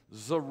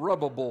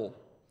 Zerubbabel.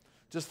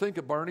 Just think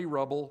of Barney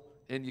Rubble,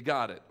 and you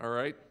got it, all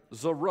right?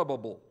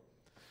 Zerubbabel.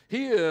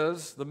 He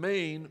is the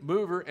main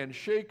mover and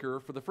shaker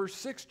for the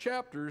first 6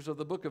 chapters of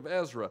the book of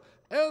Ezra.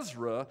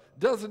 Ezra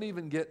doesn't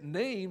even get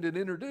named and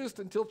introduced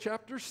until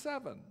chapter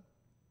 7,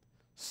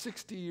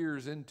 60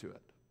 years into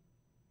it.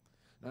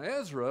 Now,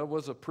 Ezra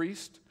was a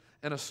priest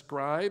and a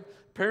scribe,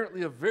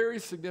 apparently a very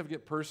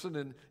significant person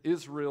in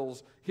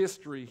Israel's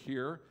history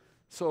here.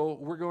 So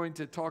we're going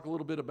to talk a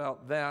little bit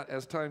about that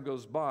as time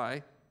goes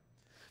by.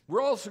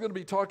 We're also going to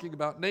be talking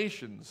about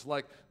nations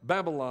like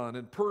Babylon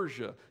and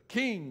Persia,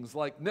 kings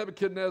like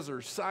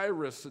Nebuchadnezzar,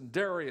 Cyrus, and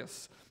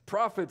Darius,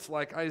 prophets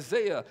like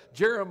Isaiah,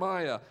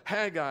 Jeremiah,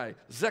 Haggai,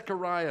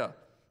 Zechariah,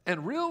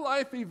 and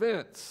real-life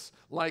events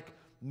like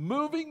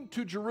moving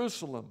to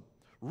Jerusalem,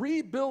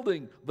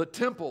 rebuilding the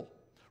temple,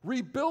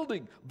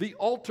 rebuilding the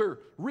altar,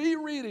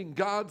 rereading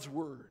God's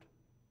Word.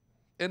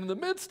 And in the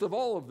midst of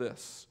all of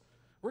this,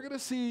 we're going to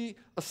see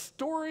a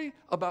story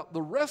about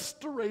the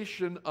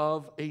restoration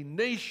of a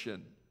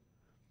nation,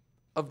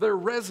 of their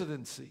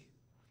residency,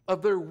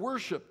 of their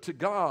worship to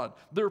God,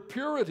 their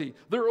purity,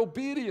 their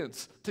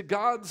obedience to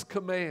God's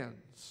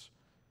commands.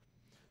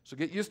 So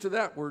get used to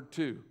that word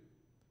too,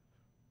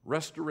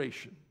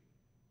 restoration.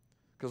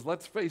 Because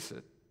let's face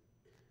it,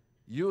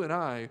 you and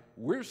I,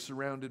 we're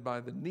surrounded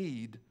by the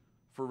need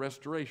for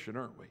restoration,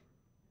 aren't we?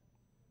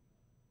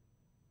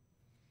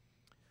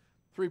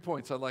 3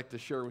 points I'd like to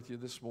share with you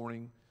this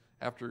morning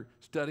after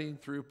studying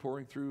through,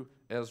 pouring through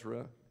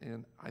Ezra,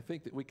 and I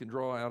think that we can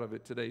draw out of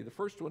it today. The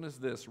first one is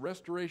this: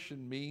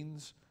 restoration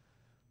means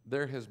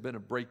there has been a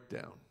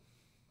breakdown.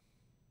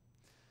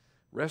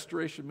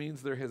 Restoration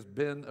means there has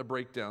been a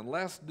breakdown.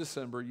 Last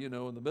December, in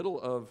the middle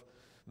of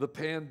the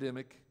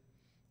pandemic,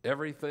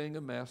 everything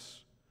a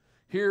mess.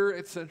 Here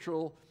at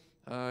Central,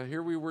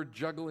 here we were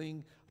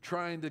juggling,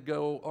 trying to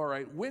go, all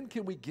right, when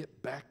can we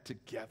get back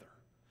together?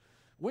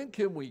 When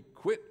can we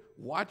quit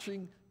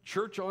watching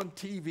church on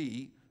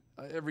TV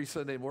every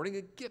Sunday morning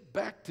and get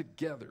back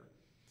together?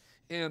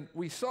 And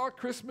we saw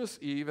Christmas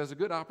Eve as a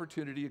good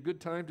opportunity, a good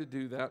time to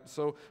do that.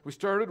 So we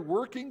started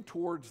working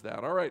towards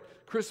that. All right,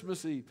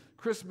 Christmas Eve,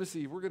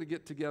 we're going to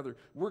get together.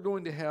 We're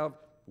going to have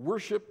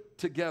worship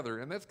together.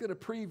 And that's going to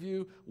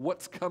preview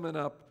what's coming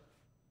up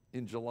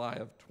in July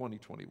of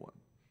 2021.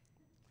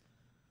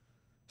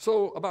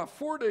 So about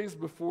 4 days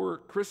before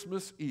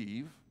Christmas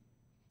Eve,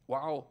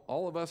 while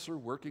all of us are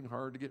working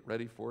hard to get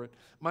ready for it,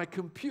 my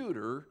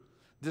computer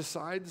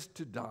decides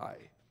to die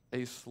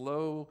a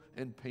slow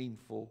and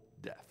painful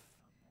death.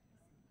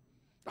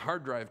 The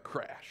hard drive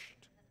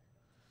crashed.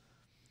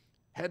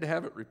 Had to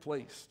have it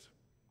replaced.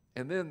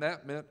 And then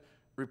that meant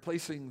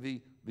replacing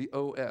the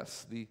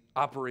OS, the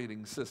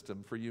operating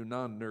system for you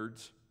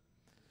non-nerds,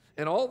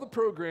 and all the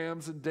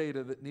programs and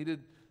data that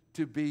needed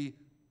to be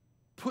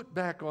put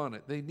back on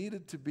it. They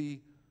needed to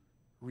be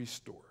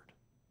restored.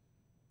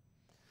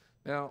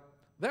 Now,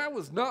 that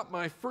was not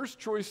my first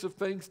choice of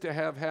things to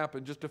have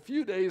happen just a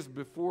few days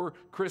before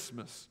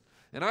Christmas.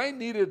 And I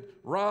needed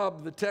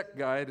Rob, the tech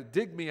guy, to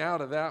dig me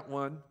out of that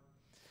one.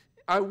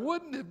 I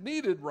wouldn't have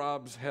needed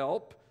Rob's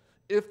help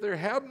if there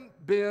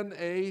hadn't been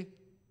a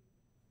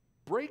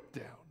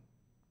breakdown.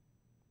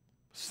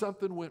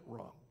 Something went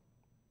wrong.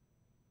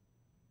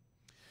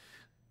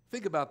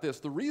 Think about this.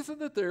 The reason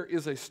that there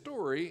is a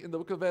story in the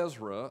book of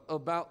Ezra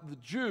about the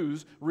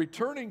Jews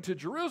returning to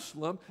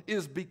Jerusalem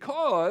is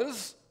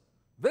because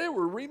they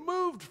were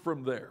removed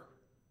from there.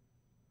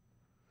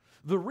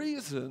 The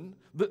reason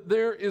that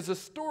there is a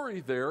story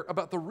there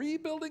about the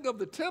rebuilding of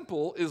the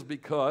temple is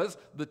because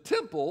the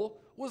temple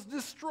was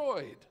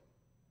destroyed.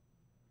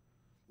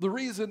 The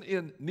reason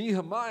in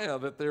Nehemiah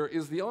that there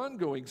is the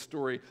ongoing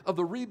story of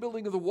the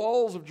rebuilding of the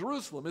walls of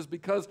Jerusalem is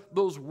because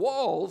those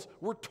walls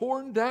were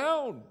torn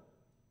down.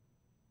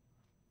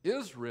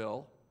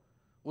 Israel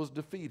was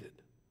defeated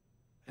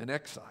and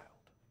exiled.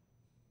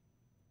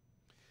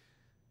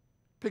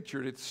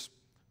 Pictured, it's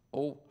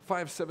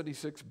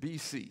 576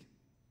 BC,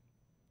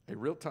 a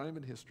real time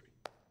in history.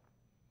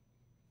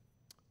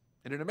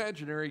 And an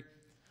imaginary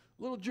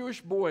little Jewish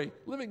boy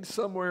living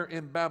somewhere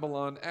in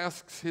Babylon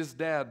asks his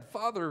dad,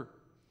 "Father,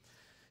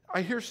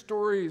 I hear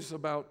stories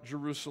about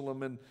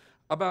Jerusalem and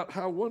about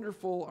how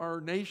wonderful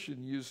our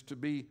nation used to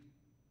be.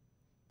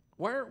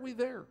 Why aren't we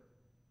there?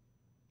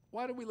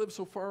 Why do we live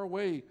so far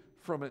away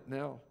from it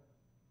now?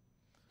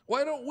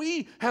 Why don't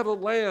we have a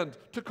land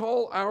to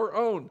call our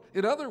own?"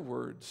 In other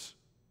words,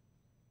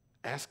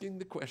 asking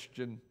the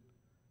question,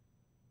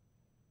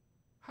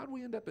 how do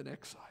we end up in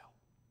exile?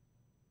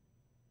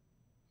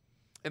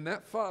 And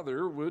that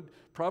father would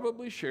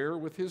probably share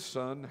with his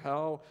son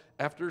how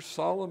after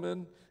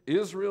Solomon,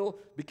 Israel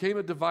became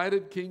a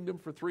divided kingdom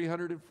for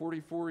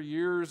 344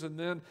 years, and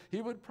then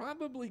he would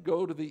probably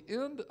go to the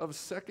end of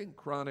 2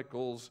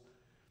 Chronicles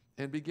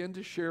and begin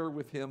to share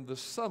with him the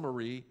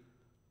summary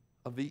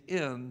of the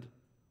end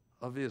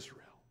of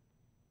Israel.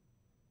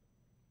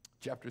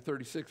 Chapter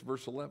 36,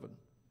 verse 11.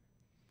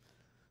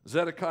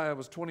 Zedekiah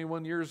was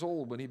 21 years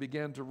old when he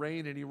began to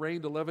reign, and he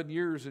reigned 11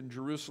 years in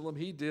Jerusalem.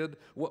 He did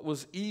what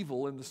was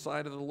evil in the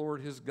sight of the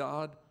Lord his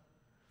God.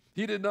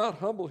 He did not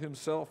humble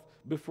himself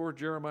before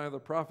Jeremiah the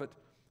prophet,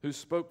 who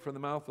spoke from the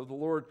mouth of the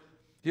Lord.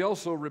 He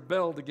also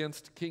rebelled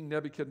against King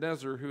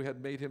Nebuchadnezzar, who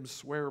had made him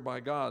swear by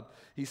God.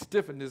 He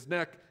stiffened his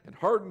neck and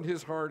hardened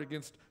his heart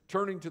against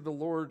turning to the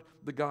Lord,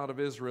 the God of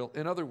Israel.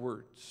 In other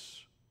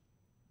words,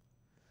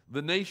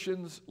 the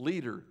nation's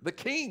leader, the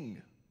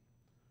king,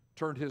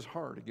 turned his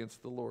heart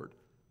against the Lord.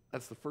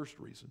 That's the first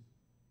reason.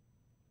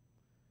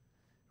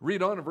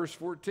 Read on in verse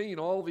 14.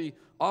 All the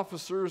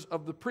officers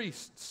of the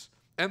priests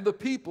and the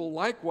people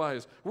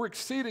likewise were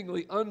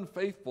exceedingly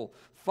unfaithful,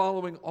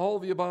 following all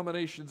the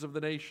abominations of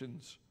the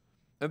nations.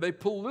 And they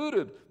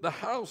polluted the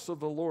house of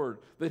the Lord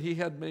that he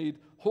had made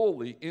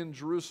holy in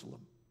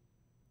Jerusalem.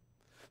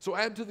 So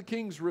add to the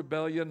king's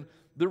rebellion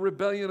the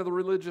rebellion of the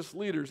religious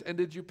leaders. And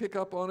did you pick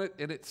up on it?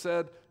 And it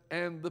said,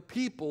 and the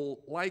people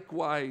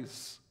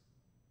likewise.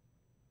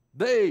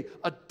 They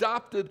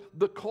adopted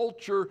the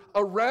culture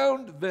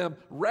around them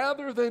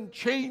rather than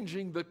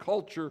changing the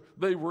culture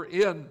they were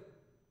in.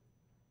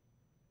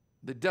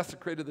 They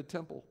desecrated the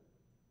temple.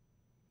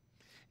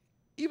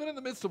 Even in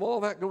the midst of all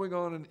that going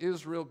on in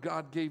Israel,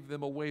 God gave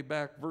them a way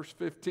back. Verse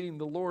 15,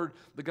 the Lord,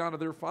 the God of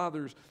their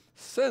fathers,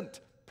 sent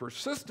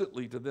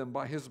persistently to them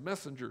by his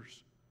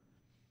messengers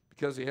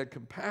because he had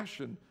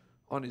compassion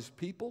on his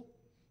people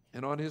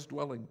and on his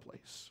dwelling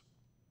place.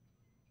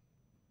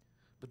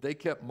 But they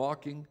kept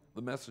mocking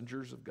the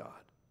messengers of God,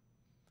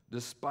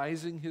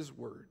 despising his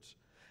words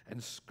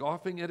and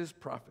scoffing at his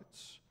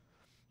prophets,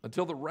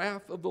 until the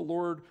wrath of the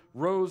Lord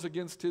rose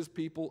against his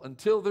people,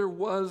 until there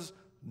was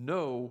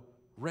no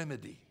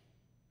remedy.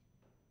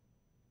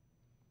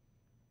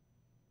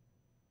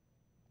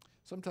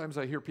 Sometimes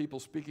I hear people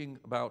speaking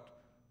about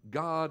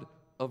God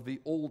of the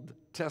Old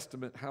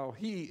Testament, how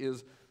he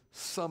is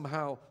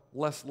somehow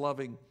less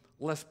loving,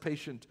 less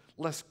patient,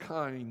 less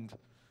kind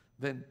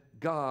than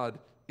God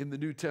in the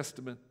New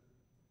Testament.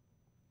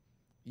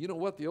 You know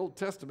what? The Old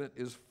Testament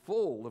is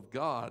full of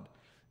God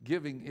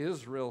giving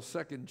Israel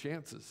second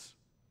chances,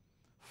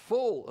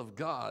 full of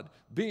God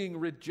being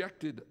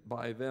rejected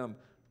by them.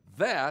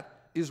 That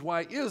is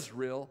why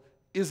Israel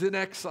is in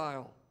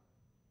exile.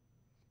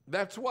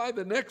 That's why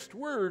the next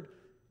word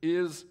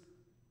is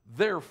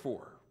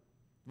therefore.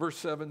 Verse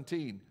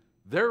 17,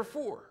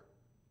 therefore,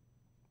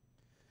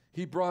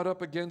 he brought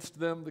up against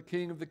them the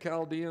king of the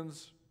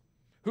Chaldeans,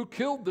 who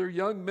killed their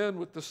young men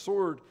with the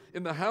sword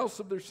in the house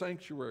of their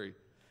sanctuary,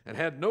 and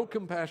had no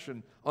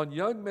compassion on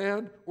young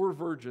man or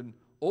virgin,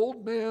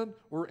 old man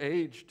or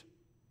aged.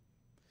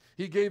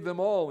 He gave them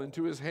all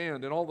into his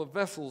hand, and all the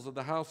vessels of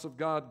the house of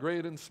God,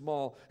 great and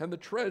small, and the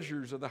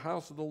treasures of the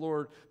house of the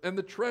Lord, and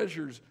the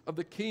treasures of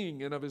the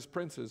king and of his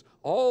princes.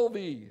 All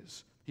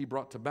these he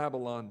brought to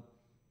Babylon.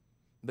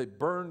 They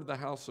burned the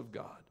house of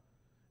God,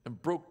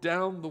 and broke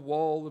down the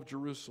wall of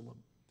Jerusalem,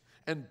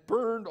 and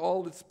burned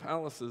all its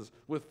palaces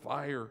with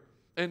fire,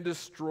 and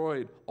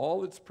destroyed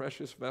all its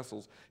precious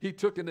vessels. He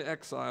took into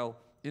exile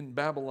in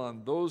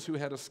Babylon those who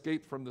had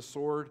escaped from the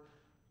sword,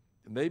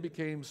 and they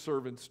became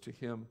servants to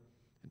him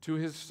and to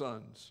his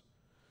sons,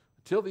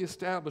 until the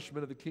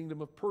establishment of the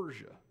kingdom of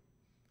Persia,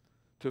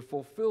 to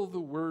fulfill the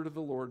word of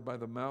the Lord by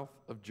the mouth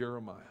of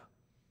Jeremiah,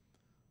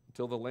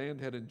 until the land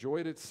had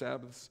enjoyed its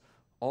Sabbaths.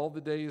 All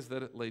the days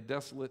that it lay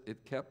desolate,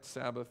 it kept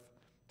Sabbath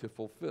to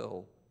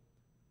fulfill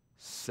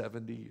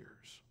 70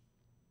 years.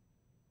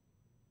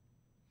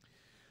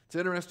 It's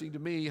interesting to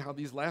me how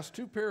these last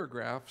two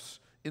paragraphs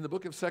in the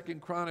book of 2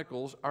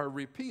 Chronicles are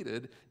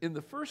repeated in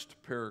the first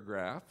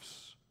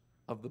paragraphs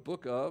of the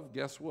book of,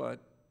 guess what?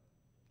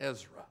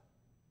 Ezra.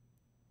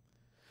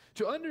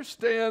 To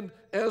understand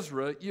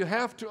Ezra, you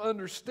have to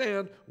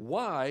understand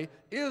why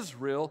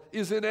Israel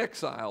is in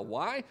exile.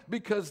 Why?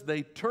 Because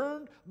they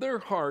turned their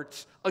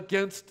hearts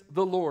against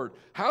the Lord.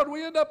 How do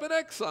we end up in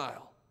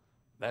exile?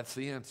 That's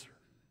the answer.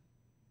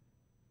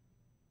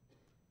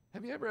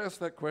 Have you ever asked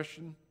that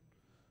question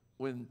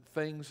when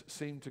things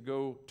seem to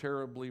go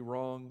terribly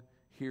wrong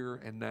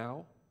here and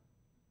now?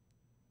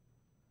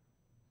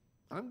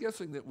 I'm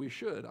guessing that we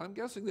should. I'm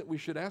guessing that we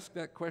should ask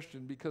that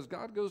question because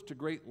God goes to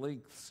great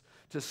lengths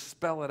to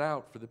spell it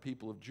out for the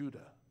people of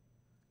Judah.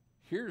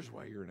 Here's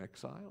why you're in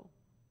exile.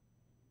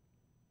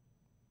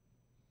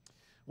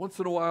 Once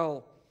in a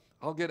while,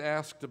 I'll get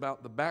asked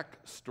about the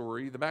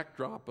backstory, the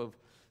backdrop of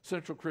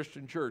Central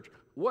Christian Church.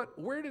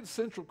 Where did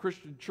Central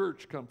Christian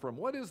Church come from?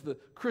 What is the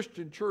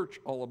Christian church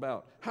all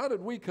about? How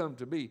did we come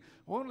to be?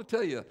 I want to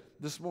tell you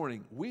this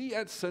morning, we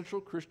at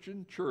Central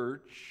Christian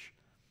Church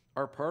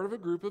are part of a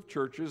group of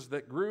churches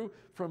that grew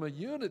from a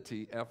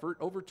unity effort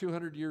over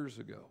 200 years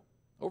ago,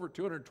 over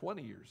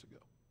 220 years ago.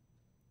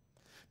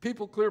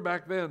 People clear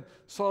back then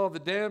saw the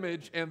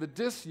damage and the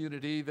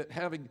disunity that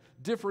having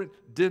different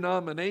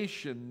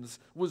denominations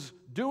was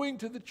doing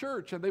to the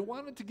church, and they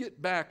wanted to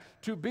get back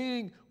to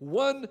being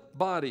one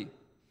body,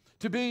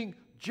 to being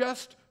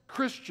just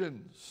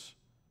Christians,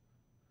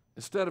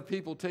 instead of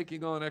people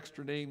taking on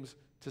extra names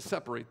to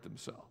separate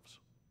themselves.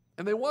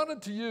 And they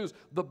wanted to use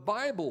the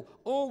Bible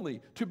only,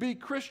 to be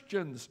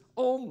Christians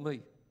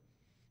only.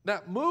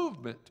 That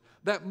movement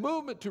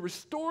to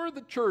restore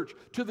the church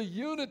to the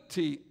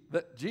unity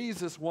that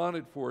Jesus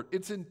wanted for it,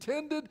 its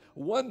intended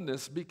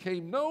oneness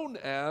became known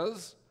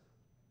as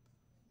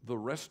the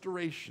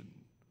Restoration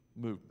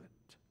Movement.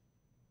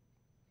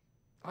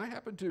 I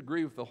happen to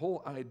agree with the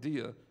whole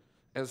idea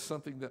as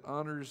something that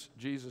honors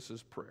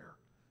Jesus' prayer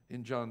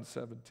in John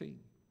 17.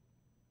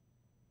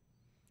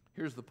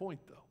 Here's the point,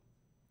 though.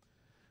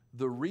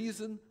 The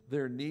reason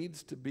there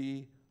needs to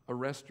be a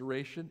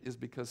restoration is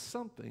because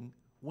something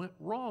went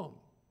wrong.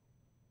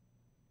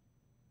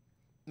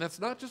 And that's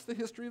not just the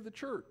history of the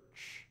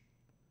church.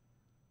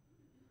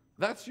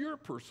 That's your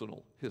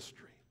personal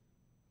history,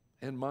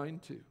 and mine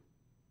too.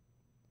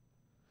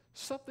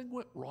 Something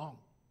went wrong.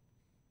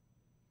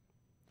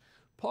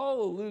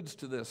 Paul alludes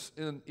to this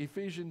in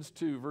Ephesians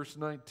 2, verse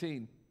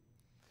 19.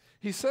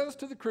 He says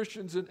to the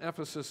Christians in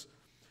Ephesus,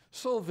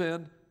 "So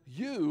then,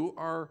 you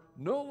are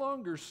no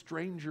longer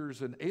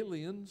strangers and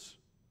aliens,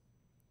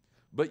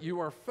 but you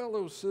are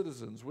fellow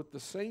citizens with the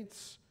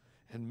saints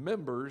and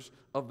members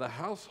of the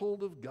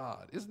household of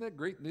God." Isn't that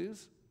great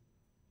news?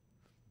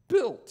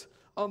 Built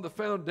on the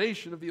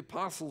foundation of the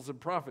apostles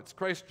and prophets,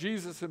 Christ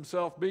Jesus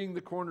himself being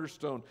the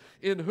cornerstone,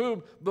 in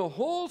whom the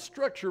whole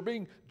structure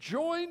being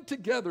joined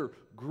together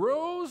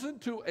grows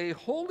into a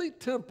holy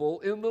temple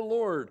in the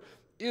Lord.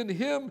 In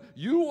him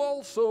you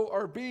also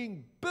are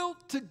being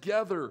built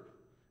together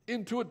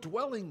into a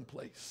dwelling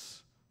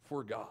place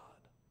for God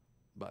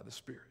by the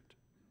Spirit.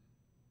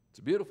 It's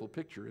a beautiful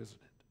picture,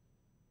 isn't it?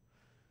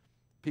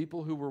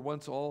 People who were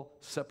once all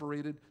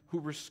separated, who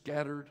were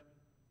scattered,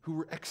 who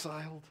were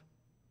exiled,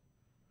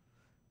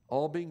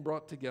 all being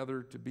brought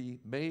together to be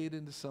made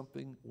into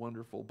something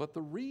wonderful. But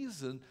the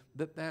reason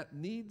that that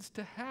needs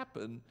to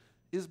happen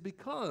is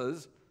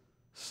because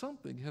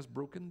something has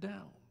broken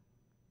down.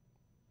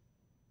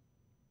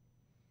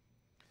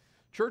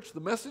 Church,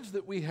 the message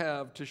that we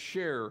have to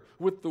share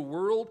with the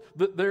world,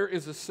 that there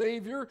is a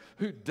Savior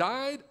who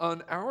died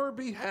on our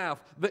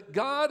behalf, that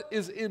God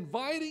is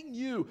inviting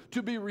you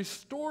to be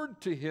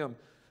restored to him,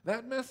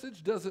 that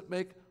message doesn't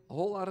make a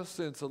whole lot of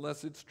sense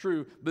unless it's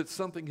true that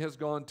something has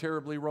gone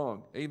terribly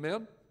wrong.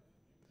 Amen?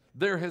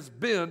 There has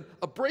been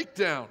a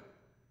breakdown.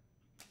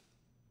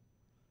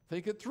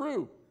 Think it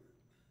through.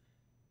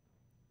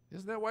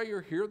 Isn't that why you're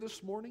here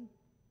this morning?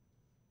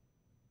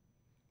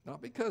 Not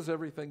because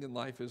everything in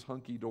life is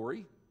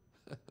hunky-dory,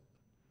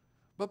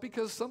 but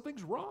because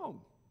something's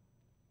wrong.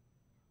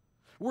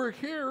 We're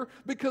here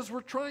because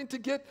we're trying to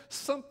get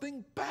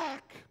something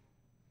back.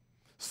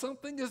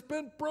 Something has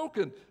been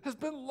broken, has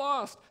been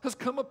lost, has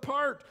come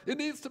apart. It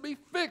needs to be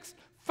fixed,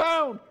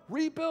 found,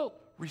 rebuilt,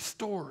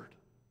 restored.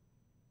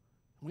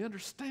 We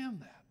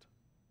understand that.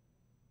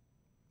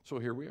 So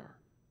here we are.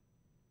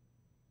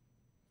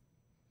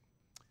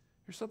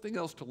 Here's something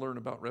else to learn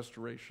about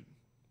restoration.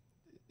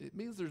 It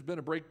means there's been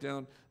a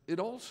breakdown. It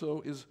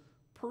also is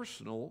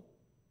personal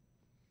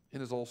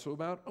and is also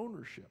about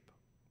ownership.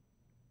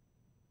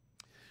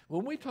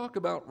 When we talk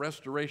about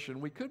restoration,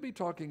 we could be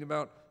talking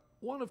about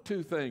one of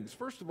two things.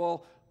 First of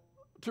all,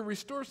 to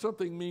restore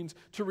something means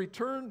to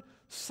return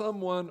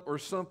someone or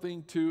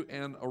something to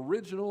an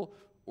original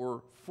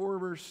or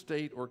former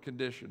state or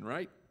condition,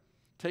 right?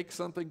 Take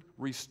something,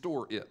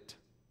 restore it,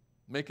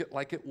 make it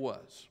like it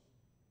was.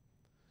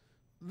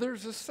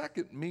 There's a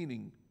second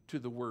meaning to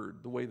the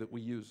word, the way that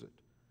we use it,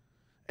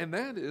 and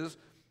that is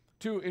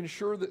to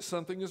ensure that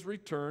something is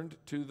returned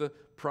to the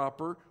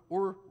proper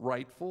or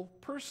rightful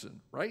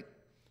person, right?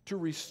 To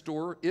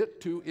restore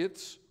it to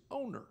its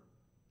owner.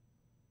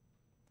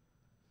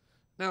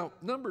 Now,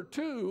 number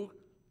two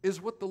is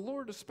what the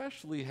Lord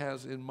especially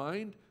has in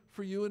mind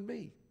for you and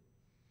me.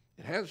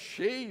 It has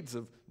shades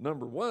of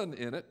number one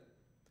in it.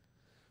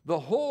 The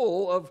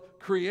whole of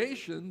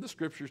creation, the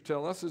scriptures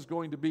tell us, is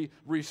going to be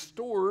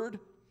restored,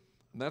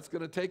 and that's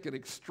going to take an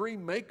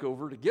extreme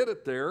makeover to get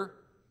it there.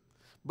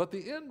 But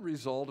the end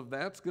result of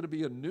that's going to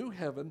be a new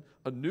heaven,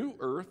 a new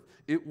earth.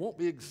 It won't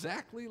be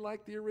exactly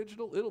like the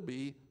original. It'll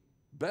be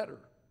better.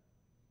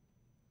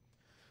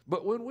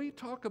 But when we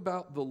talk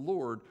about the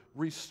Lord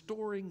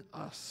restoring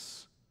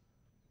us,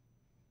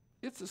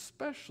 it's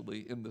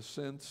especially in the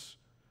sense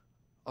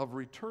of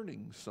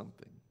returning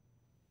something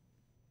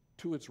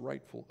to its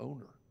rightful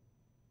owner.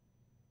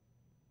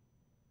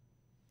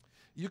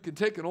 You can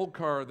take an old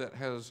car that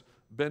has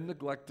been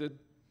neglected,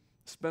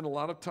 spend a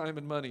lot of time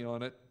and money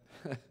on it.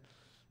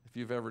 If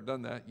you've ever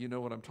done that, you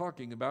know what I'm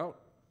talking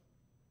about.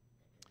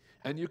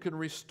 And you can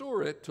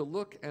restore it to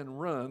look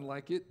and run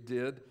like it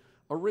did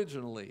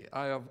originally.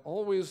 I have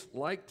always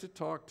liked to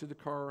talk to the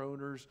car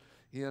owners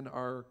in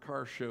our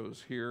car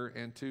shows here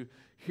and to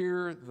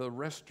hear the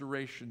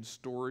restoration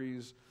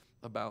stories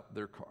about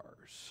their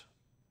cars.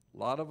 A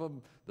lot of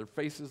them, their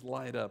faces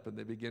light up and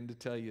they begin to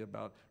tell you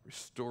about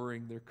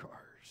restoring their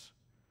cars.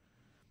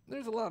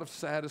 There's a lot of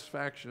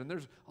satisfaction and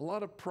there's a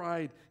lot of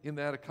pride in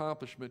that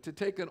accomplishment, to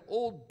take an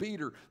old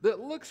beater that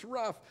looks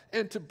rough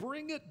and to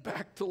bring it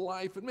back to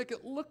life and make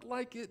it look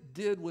like it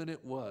did when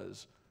it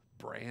was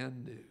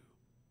brand new.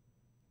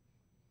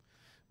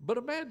 But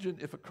imagine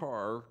if a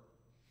car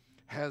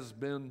has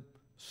been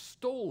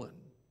stolen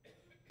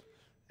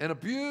and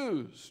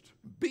abused,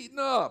 beaten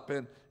up,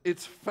 and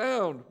it's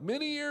found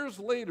many years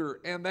later,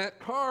 and that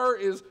car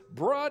is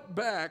brought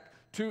back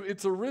to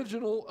its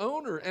original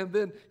owner, and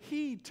then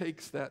he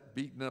takes that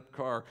beaten up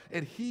car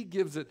and he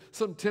gives it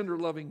some tender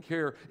loving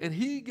care and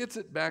he gets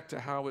it back to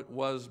how it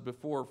was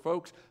before.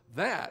 Folks,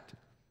 that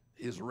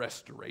is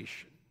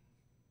restoration.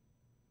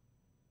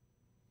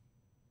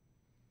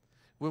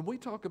 When we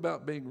talk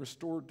about being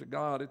restored to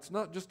God, it's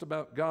not just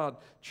about God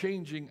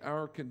changing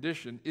our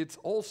condition. It's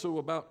also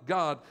about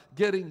God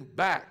getting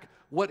back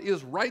what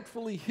is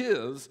rightfully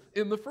His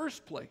in the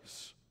first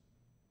place.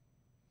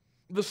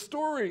 The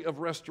story of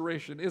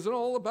restoration isn't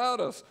all about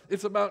us.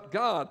 It's about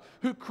God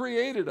who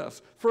created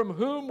us, from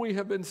whom we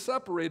have been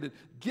separated,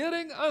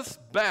 getting us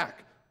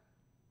back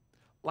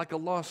like a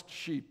lost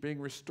sheep being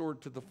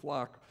restored to the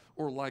flock,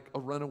 or like a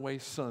runaway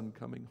son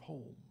coming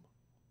home.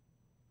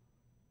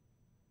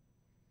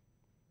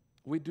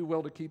 We do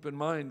well to keep in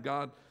mind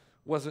God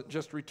wasn't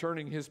just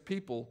returning His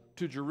people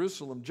to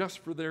Jerusalem just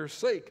for their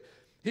sake.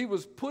 He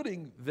was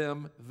putting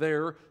them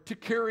there to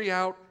carry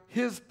out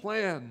His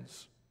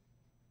plans.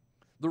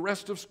 The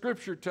rest of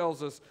Scripture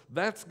tells us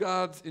that's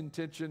God's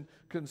intention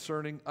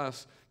concerning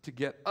us, to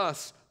get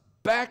us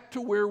back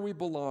to where we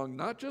belong,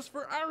 not just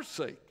for our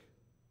sake,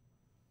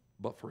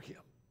 but for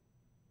Him.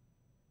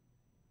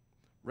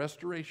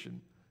 Restoration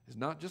is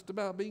not just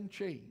about being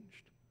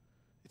changed,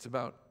 it's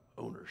about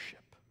ownership.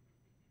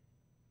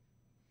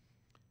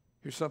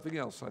 Here's something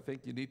else I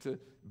think you need to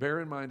bear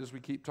in mind as we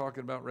keep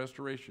talking about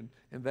restoration,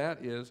 and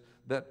that is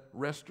that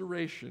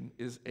restoration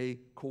is a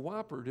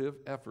cooperative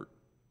effort.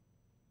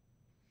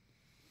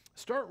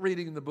 Start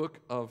reading the book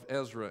of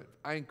Ezra.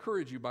 I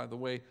encourage you, by the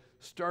way,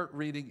 start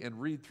reading and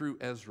read through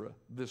Ezra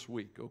this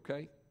week,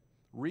 okay?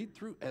 Read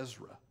through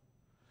Ezra.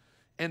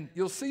 And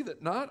you'll see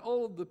that not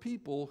all of the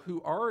people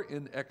who are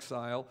in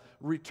exile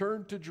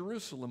return to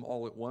Jerusalem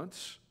all at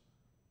once.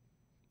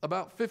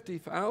 About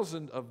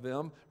 50,000 of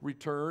them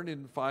return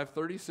in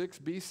 536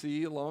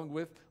 BC along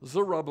with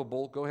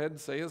Zerubbabel. Go ahead and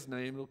say his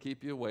name, it'll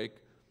keep you awake.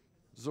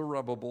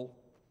 Zerubbabel.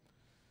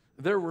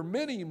 There were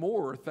many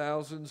more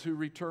thousands who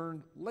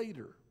returned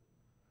later.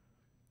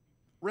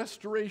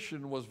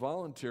 Restoration was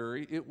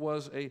voluntary. It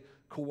was a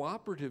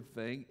cooperative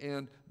thing,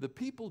 and the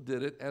people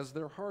did it as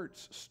their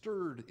hearts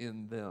stirred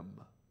in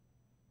them.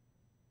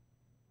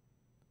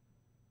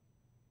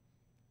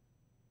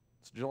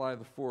 It's July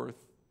the 4th.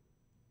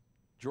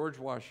 George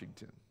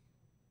Washington,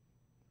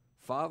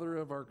 father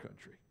of our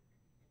country.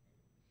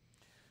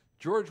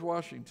 George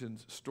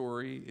Washington's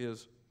story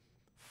is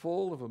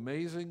full of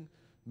amazing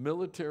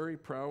military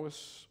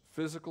prowess,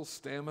 physical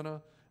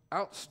stamina,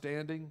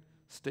 outstanding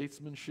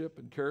statesmanship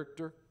and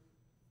character.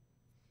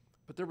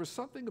 But there was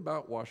something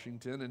about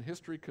Washington, and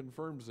history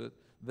confirms it,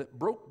 that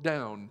broke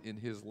down in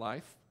his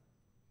life.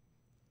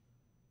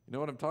 You know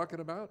what I'm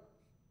talking about?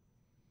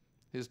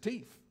 His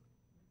teeth.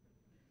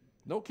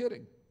 No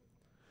kidding.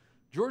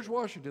 George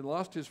Washington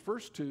lost his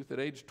first tooth at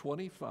age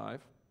 25,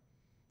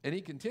 and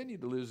he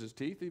continued to lose his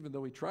teeth even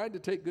though he tried to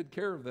take good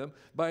care of them.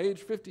 By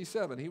age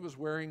 57, he was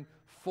wearing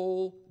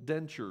full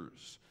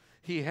dentures.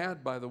 He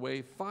had, by the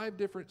way, 5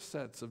 different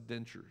sets of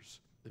dentures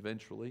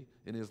eventually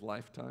in his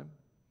lifetime.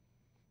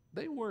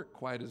 They weren't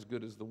quite as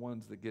good as the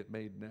ones that get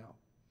made now.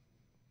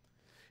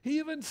 He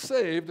even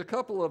saved a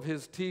couple of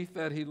his teeth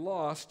that he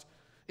lost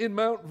in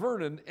Mount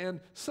Vernon and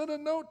sent a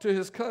note to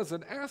his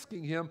cousin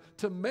asking him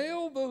to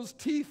mail those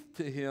teeth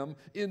to him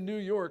in New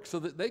York so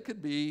that they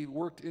could be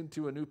worked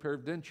into a new pair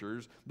of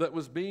dentures that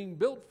was being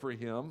built for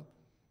him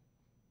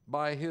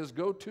by his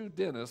go-to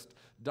dentist,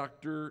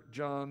 Dr.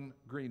 John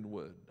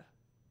Greenwood.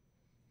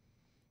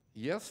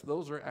 Yes,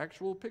 those are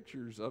actual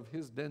pictures of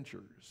his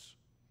dentures.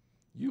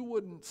 You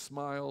wouldn't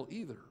smile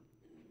either.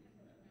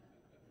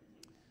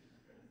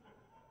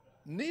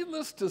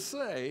 Needless to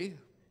say,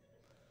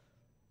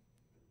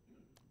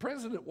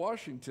 President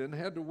Washington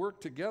had to work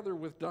together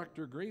with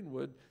Dr.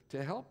 Greenwood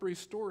to help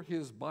restore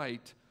his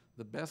bite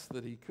the best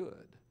that he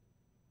could.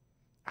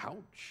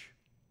 Ouch.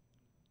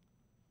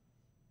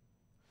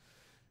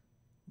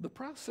 The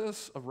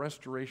process of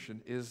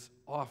restoration is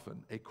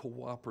often a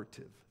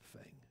cooperative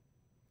thing.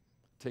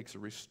 It takes a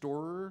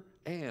restorer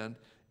and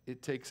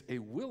it takes a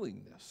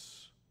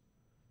willingness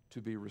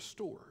to be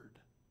restored.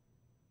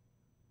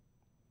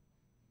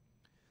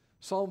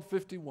 Psalm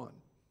 51.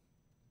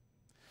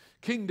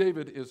 King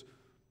David is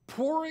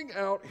pouring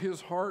out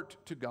his heart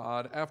to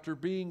God after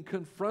being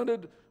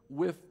confronted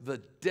with the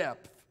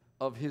depth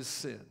of his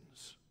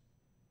sins.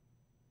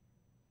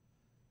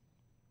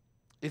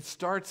 It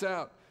starts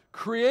out,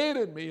 create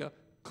in me a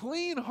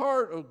clean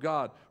heart, O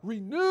God.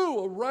 Renew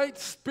a right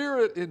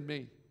spirit in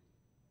me.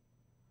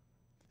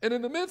 And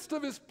in the midst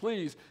of his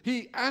pleas,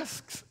 he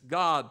asks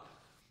God,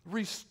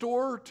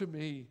 restore to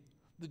me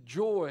the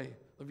joy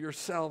of your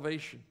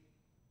salvation.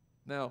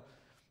 Now,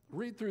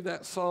 read through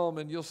that psalm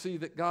and you'll see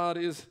that God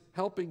is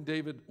helping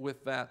David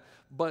with that.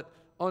 But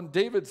on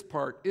David's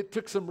part, it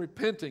took some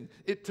repenting,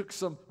 it took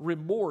some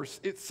remorse,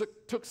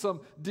 took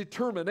some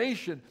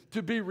determination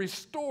to be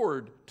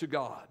restored to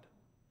God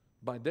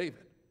by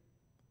David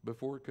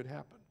before it could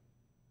happen.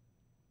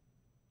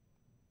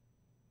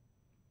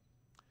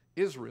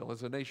 Israel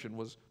as a nation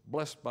was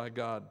blessed by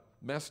God,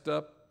 messed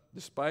up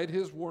despite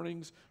his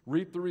warnings,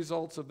 reaped the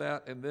results of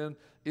that, and then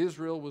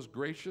Israel was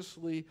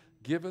graciously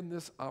given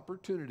this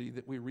opportunity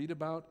that we read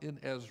about in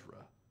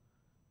Ezra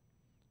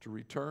to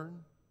return,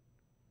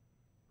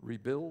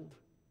 rebuild,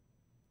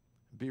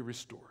 be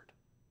restored.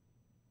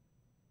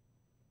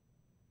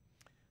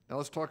 Now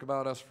let's talk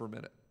about us for a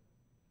minute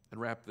and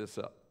wrap this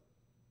up,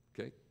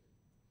 okay?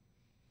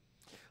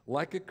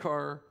 Like a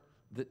car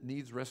that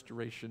needs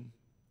restoration,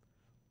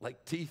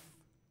 like teeth,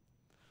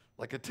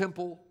 like a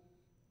temple,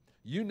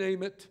 you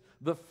name it,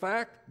 the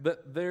fact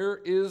that there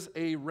is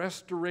a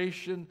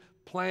restoration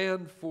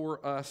plan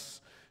for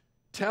us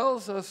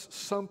tells us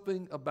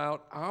something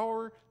about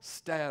our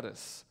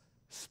status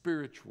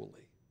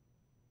spiritually.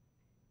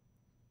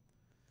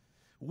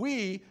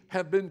 We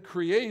have been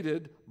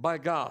created by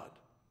God.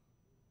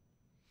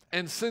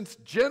 And since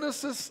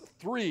Genesis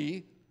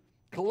 3,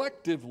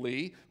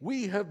 collectively,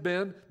 we have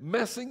been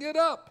messing it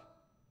up.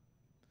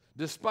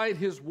 Despite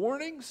his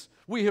warnings,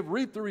 we have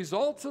reaped the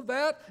results of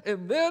that,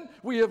 and then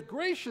we have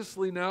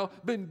graciously now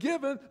been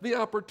given the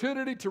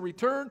opportunity to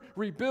return,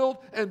 rebuild,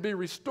 and be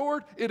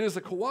restored. It is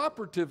a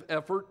cooperative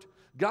effort.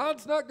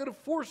 God's not going to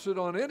force it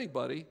on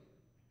anybody.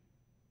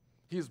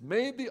 He's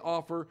made the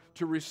offer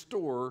to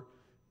restore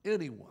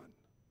anyone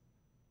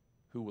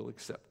who will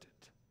accept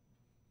it.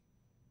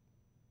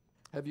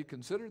 Have you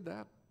considered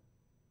that?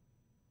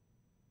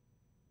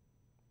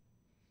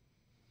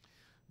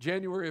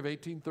 January of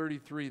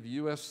 1833, the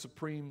U.S.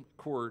 Supreme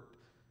Court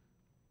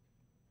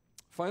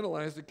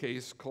finalized a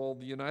case called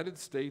the United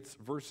States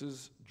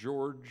versus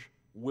George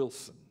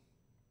Wilson.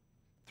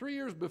 3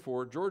 years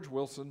before, George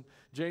Wilson,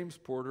 James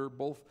Porter,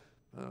 both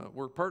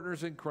were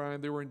partners in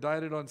crime. They were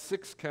indicted on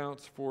 6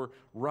 counts for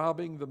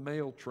robbing the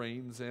mail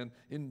trains and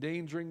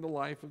endangering the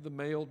life of the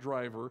mail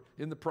driver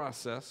in the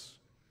process.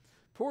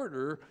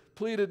 Porter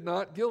pleaded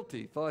not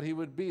guilty, thought he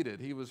would beat it.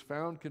 He was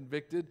found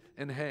convicted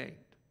and hanged.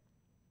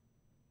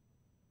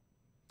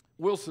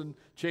 Wilson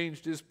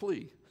changed his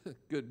plea,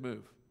 good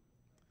move,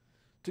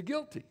 to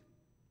guilty.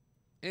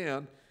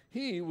 And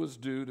he was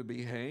due to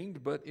be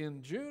hanged, but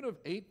in June of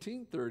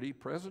 1830,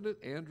 President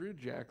Andrew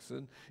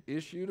Jackson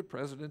issued a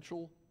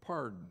presidential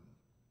pardon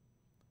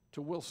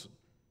to Wilson.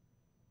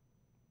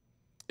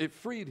 It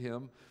freed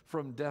him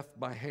from death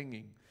by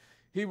hanging.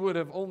 He would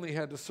have only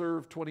had to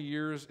serve 20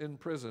 years in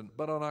prison.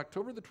 But on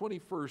October the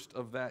 21st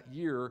of that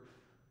year,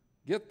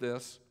 get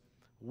this,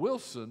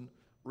 Wilson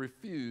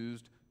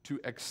refused to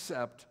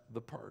accept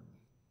the pardon.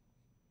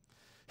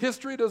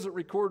 History doesn't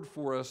record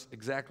for us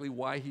exactly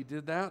why he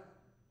did that,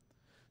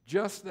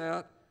 just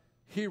that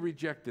he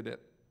rejected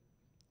it.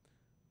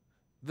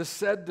 The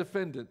said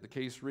defendant, the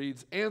case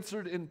reads,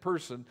 answered in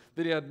person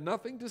that he had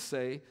nothing to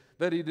say,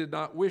 that he did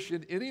not wish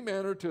in any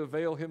manner to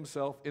avail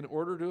himself in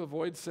order to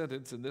avoid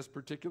sentence in this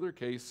particular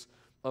case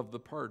of the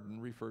pardon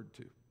referred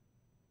to.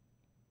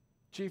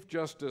 Chief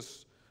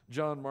Justice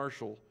John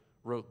Marshall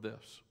wrote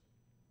this: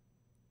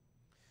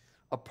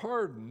 a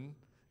pardon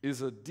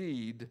is a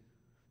deed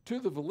to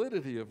the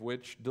validity of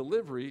which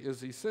delivery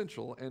is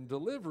essential, and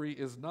delivery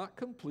is not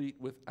complete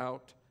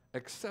without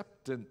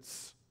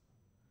acceptance.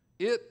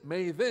 It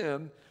may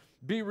then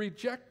be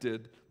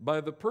rejected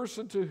by the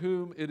person to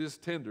whom it is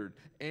tendered,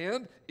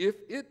 and if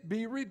it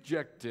be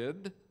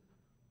rejected,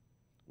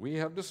 we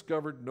have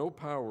discovered no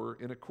power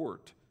in a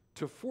court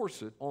to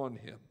force it on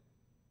him.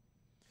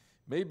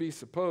 It may be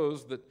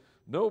supposed that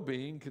no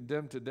being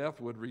condemned to death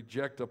would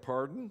reject a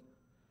pardon,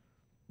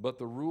 but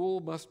the rule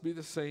must be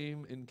the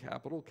same in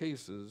capital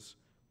cases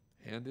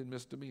and in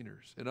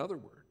misdemeanors. In other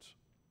words,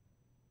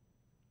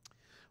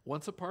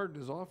 once a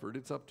pardon is offered,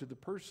 it's up to the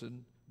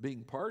person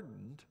being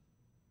pardoned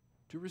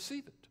to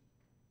receive it.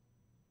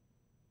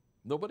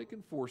 Nobody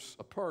can force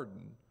a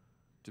pardon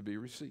to be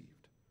received.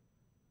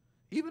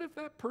 Even if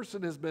that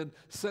person has been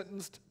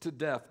sentenced to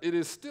death, it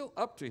is still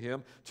up to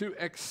him to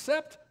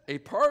accept a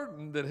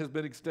pardon that has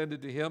been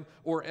extended to him,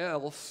 or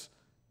else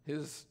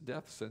his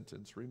death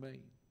sentence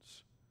remains.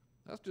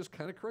 That's just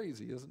kind of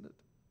crazy, isn't it?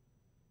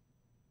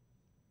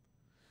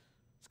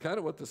 It's kind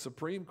of what the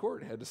Supreme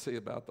Court had to say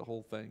about the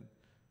whole thing.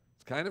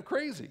 It's kind of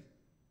crazy.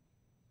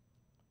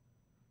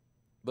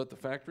 But the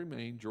fact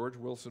remained, George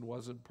Wilson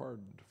wasn't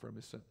pardoned from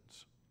his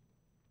sentence.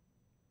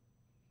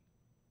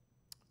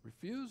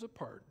 Refuse a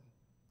pardon.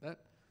 That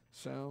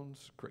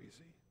sounds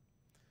crazy.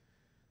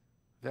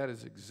 That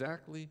is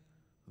exactly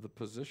the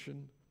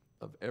position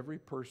of every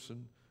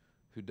person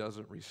who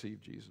doesn't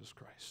receive Jesus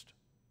Christ.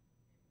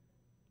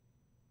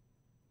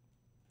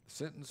 The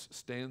sentence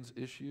stands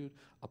issued.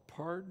 A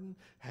pardon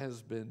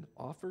has been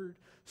offered.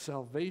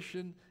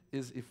 Salvation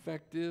is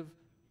effective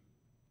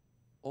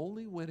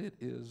only when it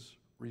is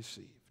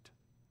received.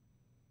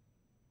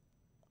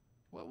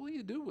 What will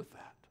you do with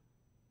that?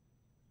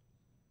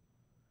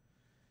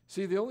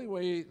 See, the only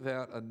way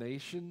that a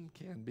nation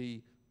can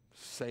be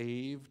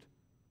saved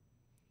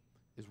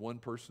is one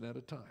person at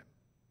a time.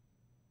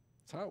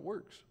 That's how it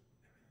works.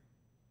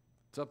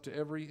 It's up to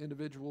every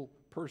individual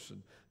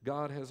person.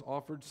 God has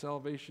offered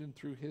salvation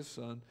through his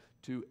Son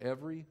to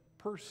every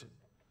person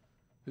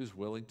who's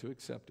willing to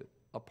accept it.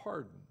 A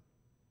pardon,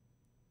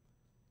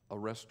 a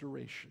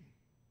restoration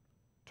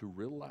to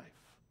real life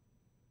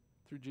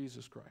through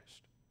Jesus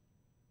Christ.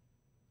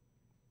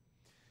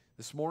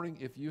 This morning,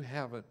 if you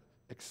haven't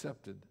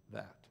accepted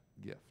that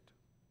gift,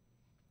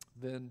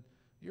 then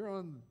you're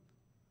on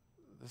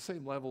the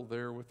same level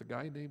there with a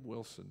guy named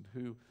Wilson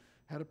who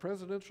had a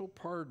presidential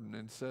pardon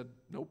and said,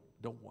 nope,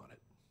 don't want it.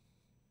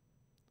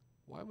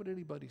 Why would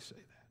anybody say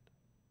that?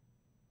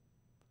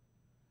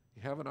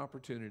 You have an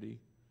opportunity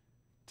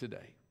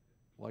today,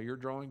 while you're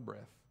drawing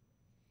breath,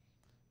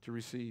 to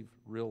receive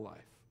real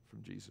life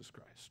from Jesus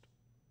Christ.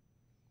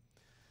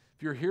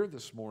 If you're here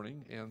this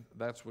morning and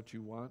that's what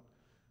you want,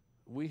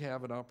 we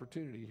have an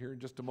opportunity here in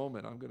just a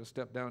moment. I'm going to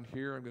step down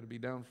here. I'm going to be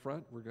down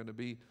front. We're going to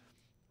be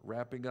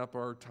wrapping up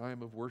our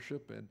time of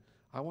worship, and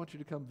I want you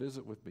to come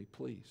visit with me,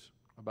 please,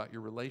 about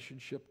your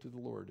relationship to the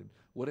Lord and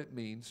what it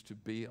means to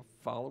be a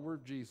follower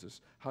of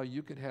Jesus, how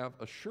you can have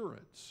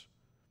assurance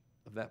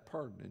of that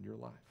pardon in your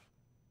life.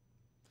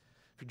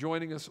 If you're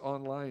joining us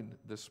online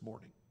this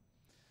morning,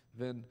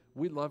 then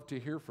we'd love to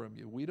hear from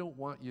you. We don't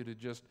want you to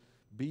just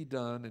be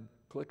done and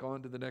click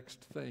on to the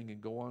next thing and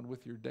go on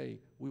with your day.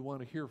 We want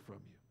to hear from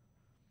you.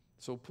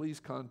 So please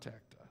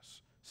contact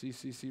us,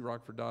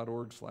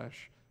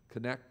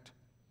 cccrockford.org/connect.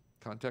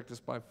 Contact us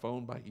by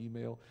phone, by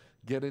email.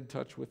 Get in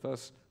touch with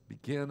us.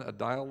 Begin a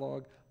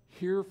dialogue.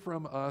 Hear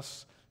from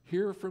us.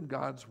 Hear from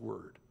God's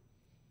Word.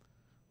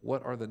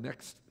 What are the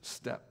next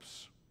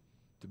steps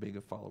to being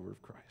a follower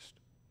of Christ?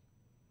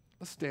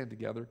 Let's stand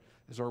together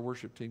as our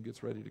worship team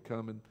gets ready to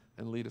come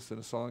and lead us in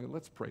a song, and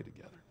let's pray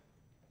together.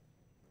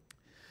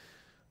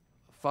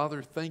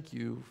 Father, thank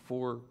you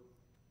for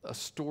a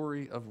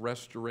story of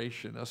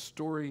restoration, a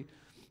story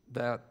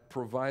that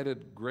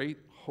provided great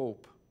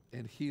hope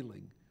and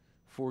healing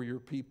for your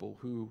people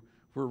who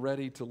were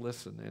ready to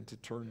listen and to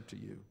turn to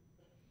you.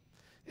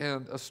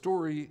 And a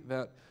story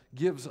that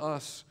gives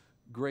us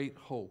great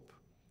hope.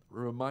 A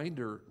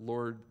reminder,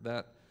 Lord,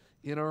 that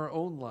in our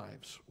own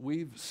lives,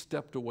 we've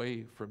stepped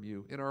away from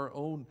you. In our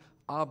own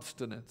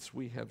obstinance,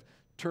 we have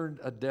turned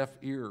a deaf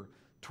ear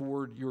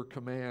toward your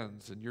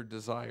commands and your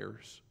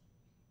desires.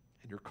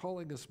 And you're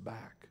calling us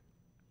back,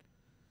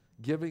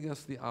 giving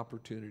us the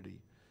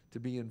opportunity to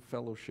be in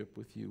fellowship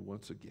with you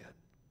once again.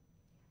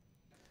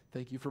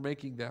 Thank you for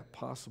making that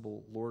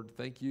possible, Lord.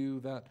 Thank you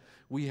that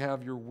we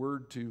have your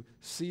word to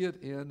see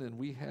it in, and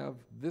we have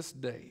this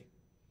day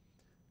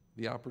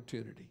the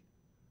opportunity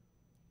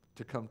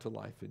to come to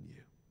life in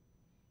you.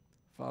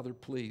 Father,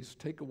 please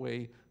take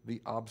away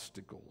the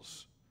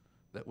obstacles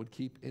that would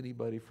keep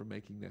anybody from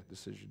making that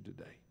decision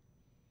today.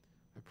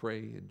 I pray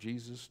in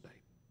Jesus'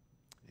 name.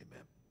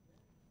 Amen.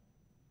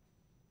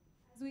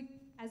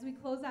 As we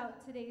close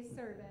out today's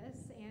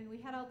service and we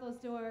head out those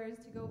doors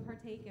to go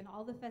partake in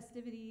all the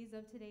festivities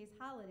of today's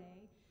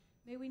holiday,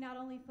 may we not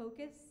only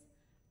focus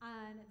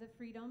on the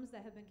freedoms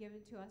that have been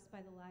given to us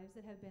by the lives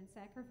that have been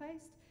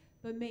sacrificed,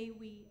 but may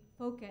we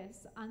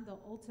focus on the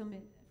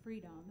ultimate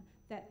freedom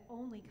that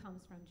only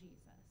comes from Jesus.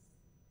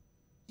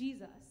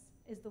 Jesus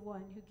is the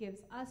one who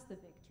gives us the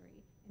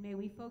victory, and may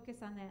we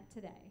focus on that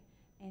today.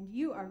 And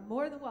you are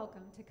more than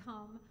welcome to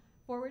come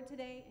forward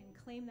today and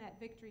claim that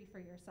victory for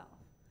yourself.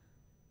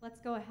 Let's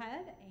go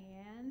ahead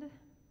and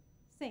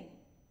sing.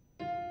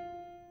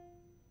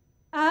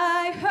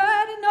 I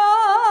heard an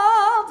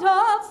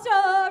old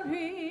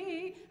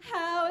story,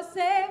 how a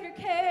Savior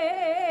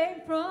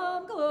came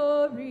from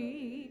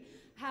glory,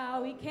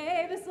 how he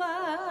gave his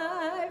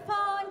life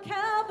on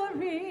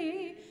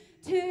Calvary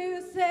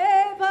to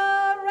save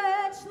a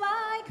wretch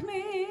like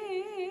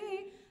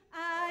me.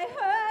 I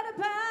heard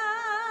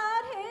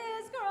about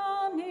his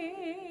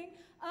groaning,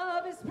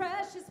 of his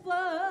precious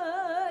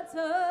blood's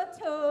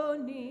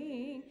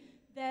atoning.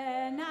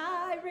 Then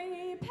I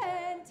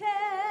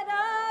repented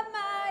of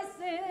my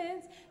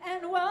sins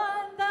and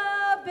won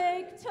the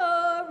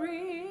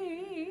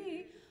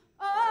victory.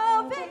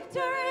 Oh,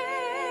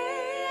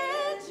 victory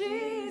in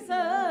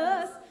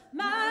Jesus,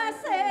 my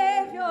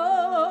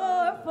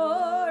Savior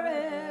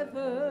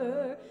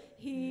forever.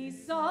 He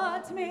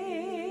sought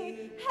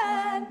me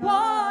and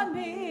bought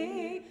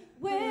me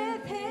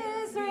with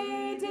his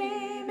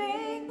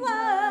redeeming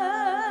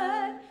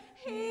blood.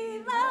 He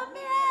loved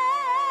me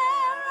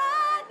ere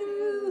I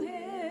knew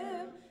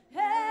him,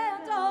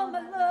 and all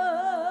my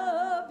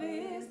love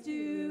is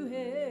to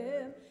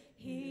him.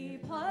 He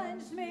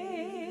plunged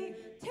me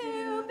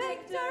to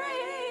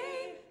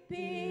victory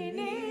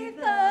beneath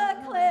the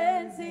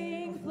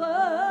cleansing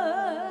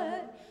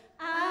flood.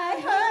 I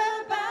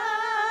heard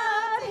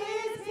about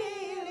his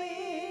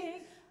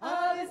healing,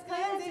 of his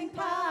cleansing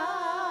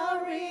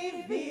power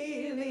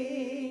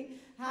revealing,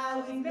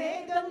 how he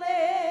made the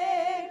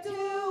lame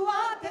to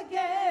walk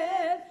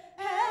again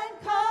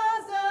and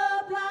cause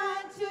the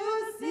blind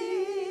to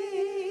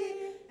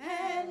see.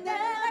 And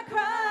then I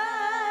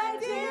cried,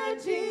 dear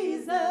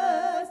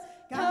Jesus,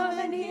 come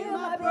and heal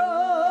my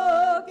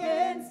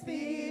broken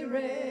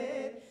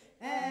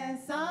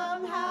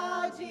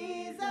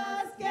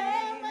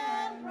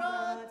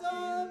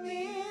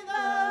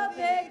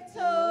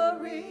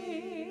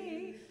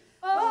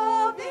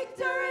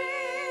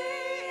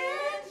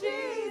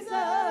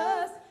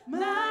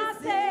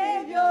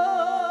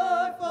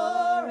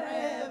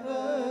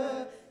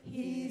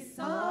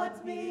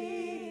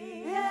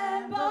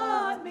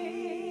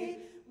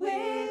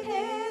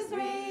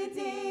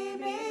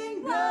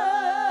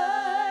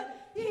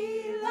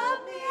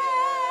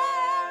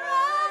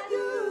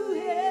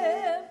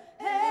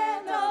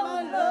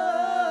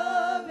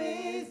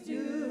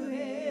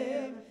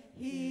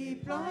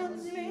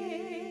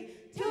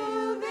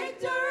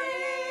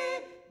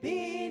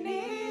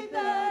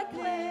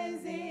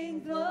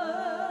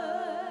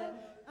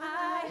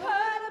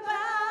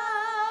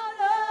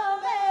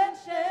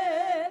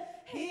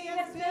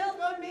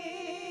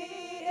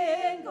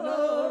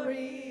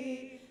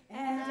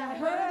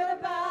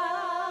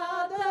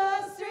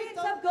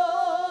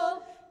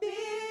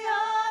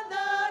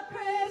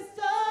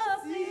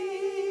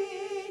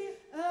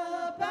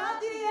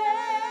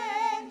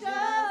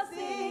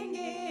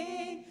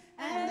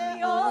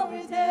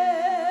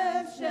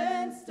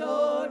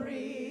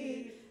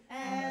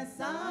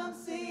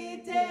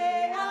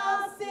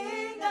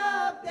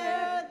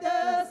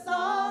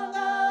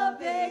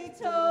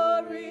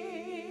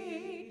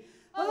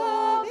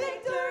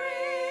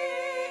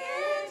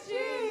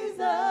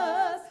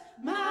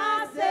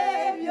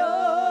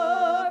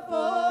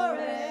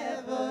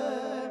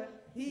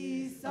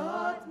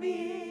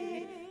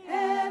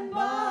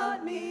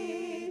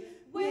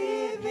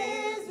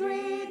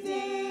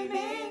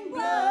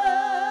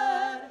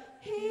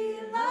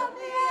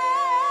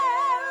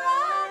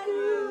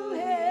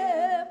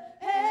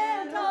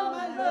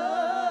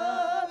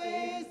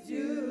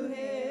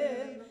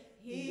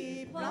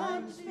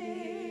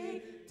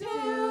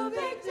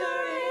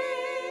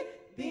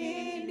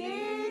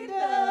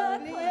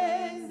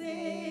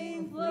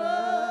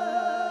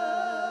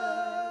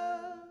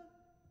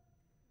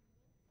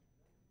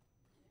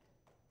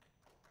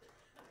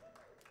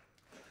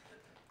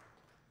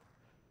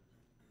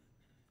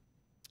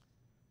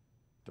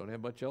Don't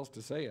have much else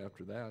to say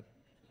after that.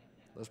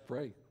 Let's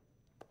pray.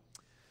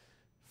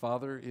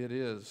 Father, it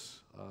is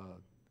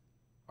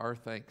our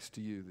thanks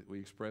to you that we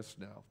express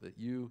now, that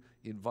you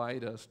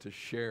invite us to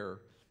share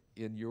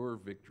in your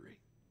victory,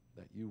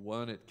 that you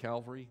won at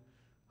Calvary,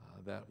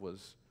 that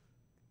was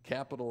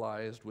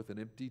capitalized with an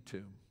empty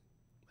tomb,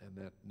 and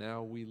that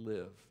now we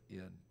live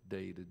in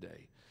day to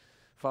day.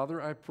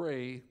 Father, I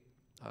pray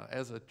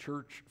as a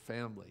church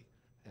family,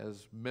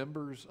 as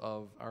members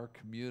of our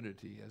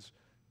community, as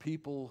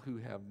people who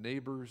have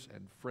neighbors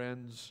and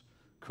friends,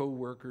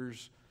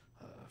 co-workers,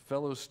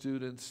 fellow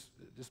students,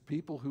 just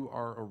people who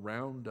are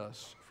around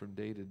us from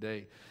day to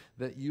day,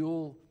 that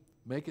you'll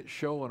make it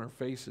show on our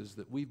faces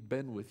that we've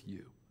been with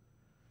you,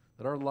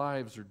 that our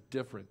lives are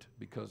different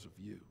because of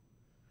you,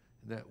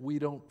 and that we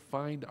don't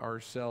find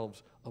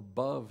ourselves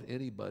above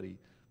anybody,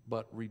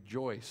 but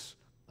rejoice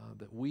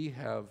that we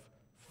have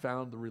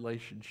found the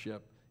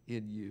relationship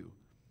in you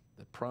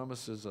that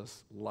promises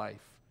us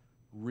life,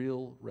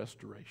 real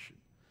restoration.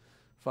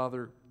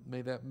 Father,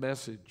 may that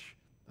message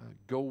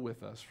go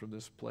with us from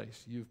this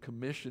place. You've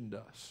commissioned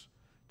us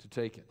to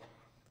take it.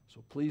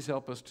 So please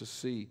help us to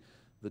see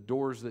the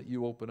doors that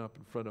you open up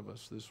in front of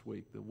us this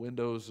week, the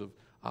windows of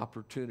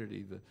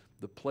opportunity,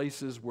 the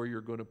places where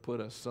you're going to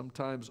put us,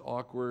 sometimes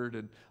awkward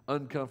and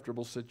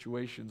uncomfortable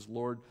situations.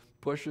 Lord,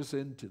 push us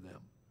into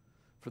them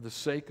for the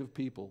sake of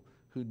people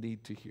who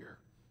need to hear.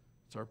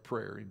 It's our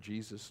prayer in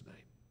Jesus'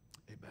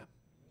 name. Amen.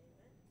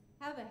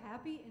 Have a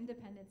happy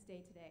Independence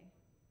Day today.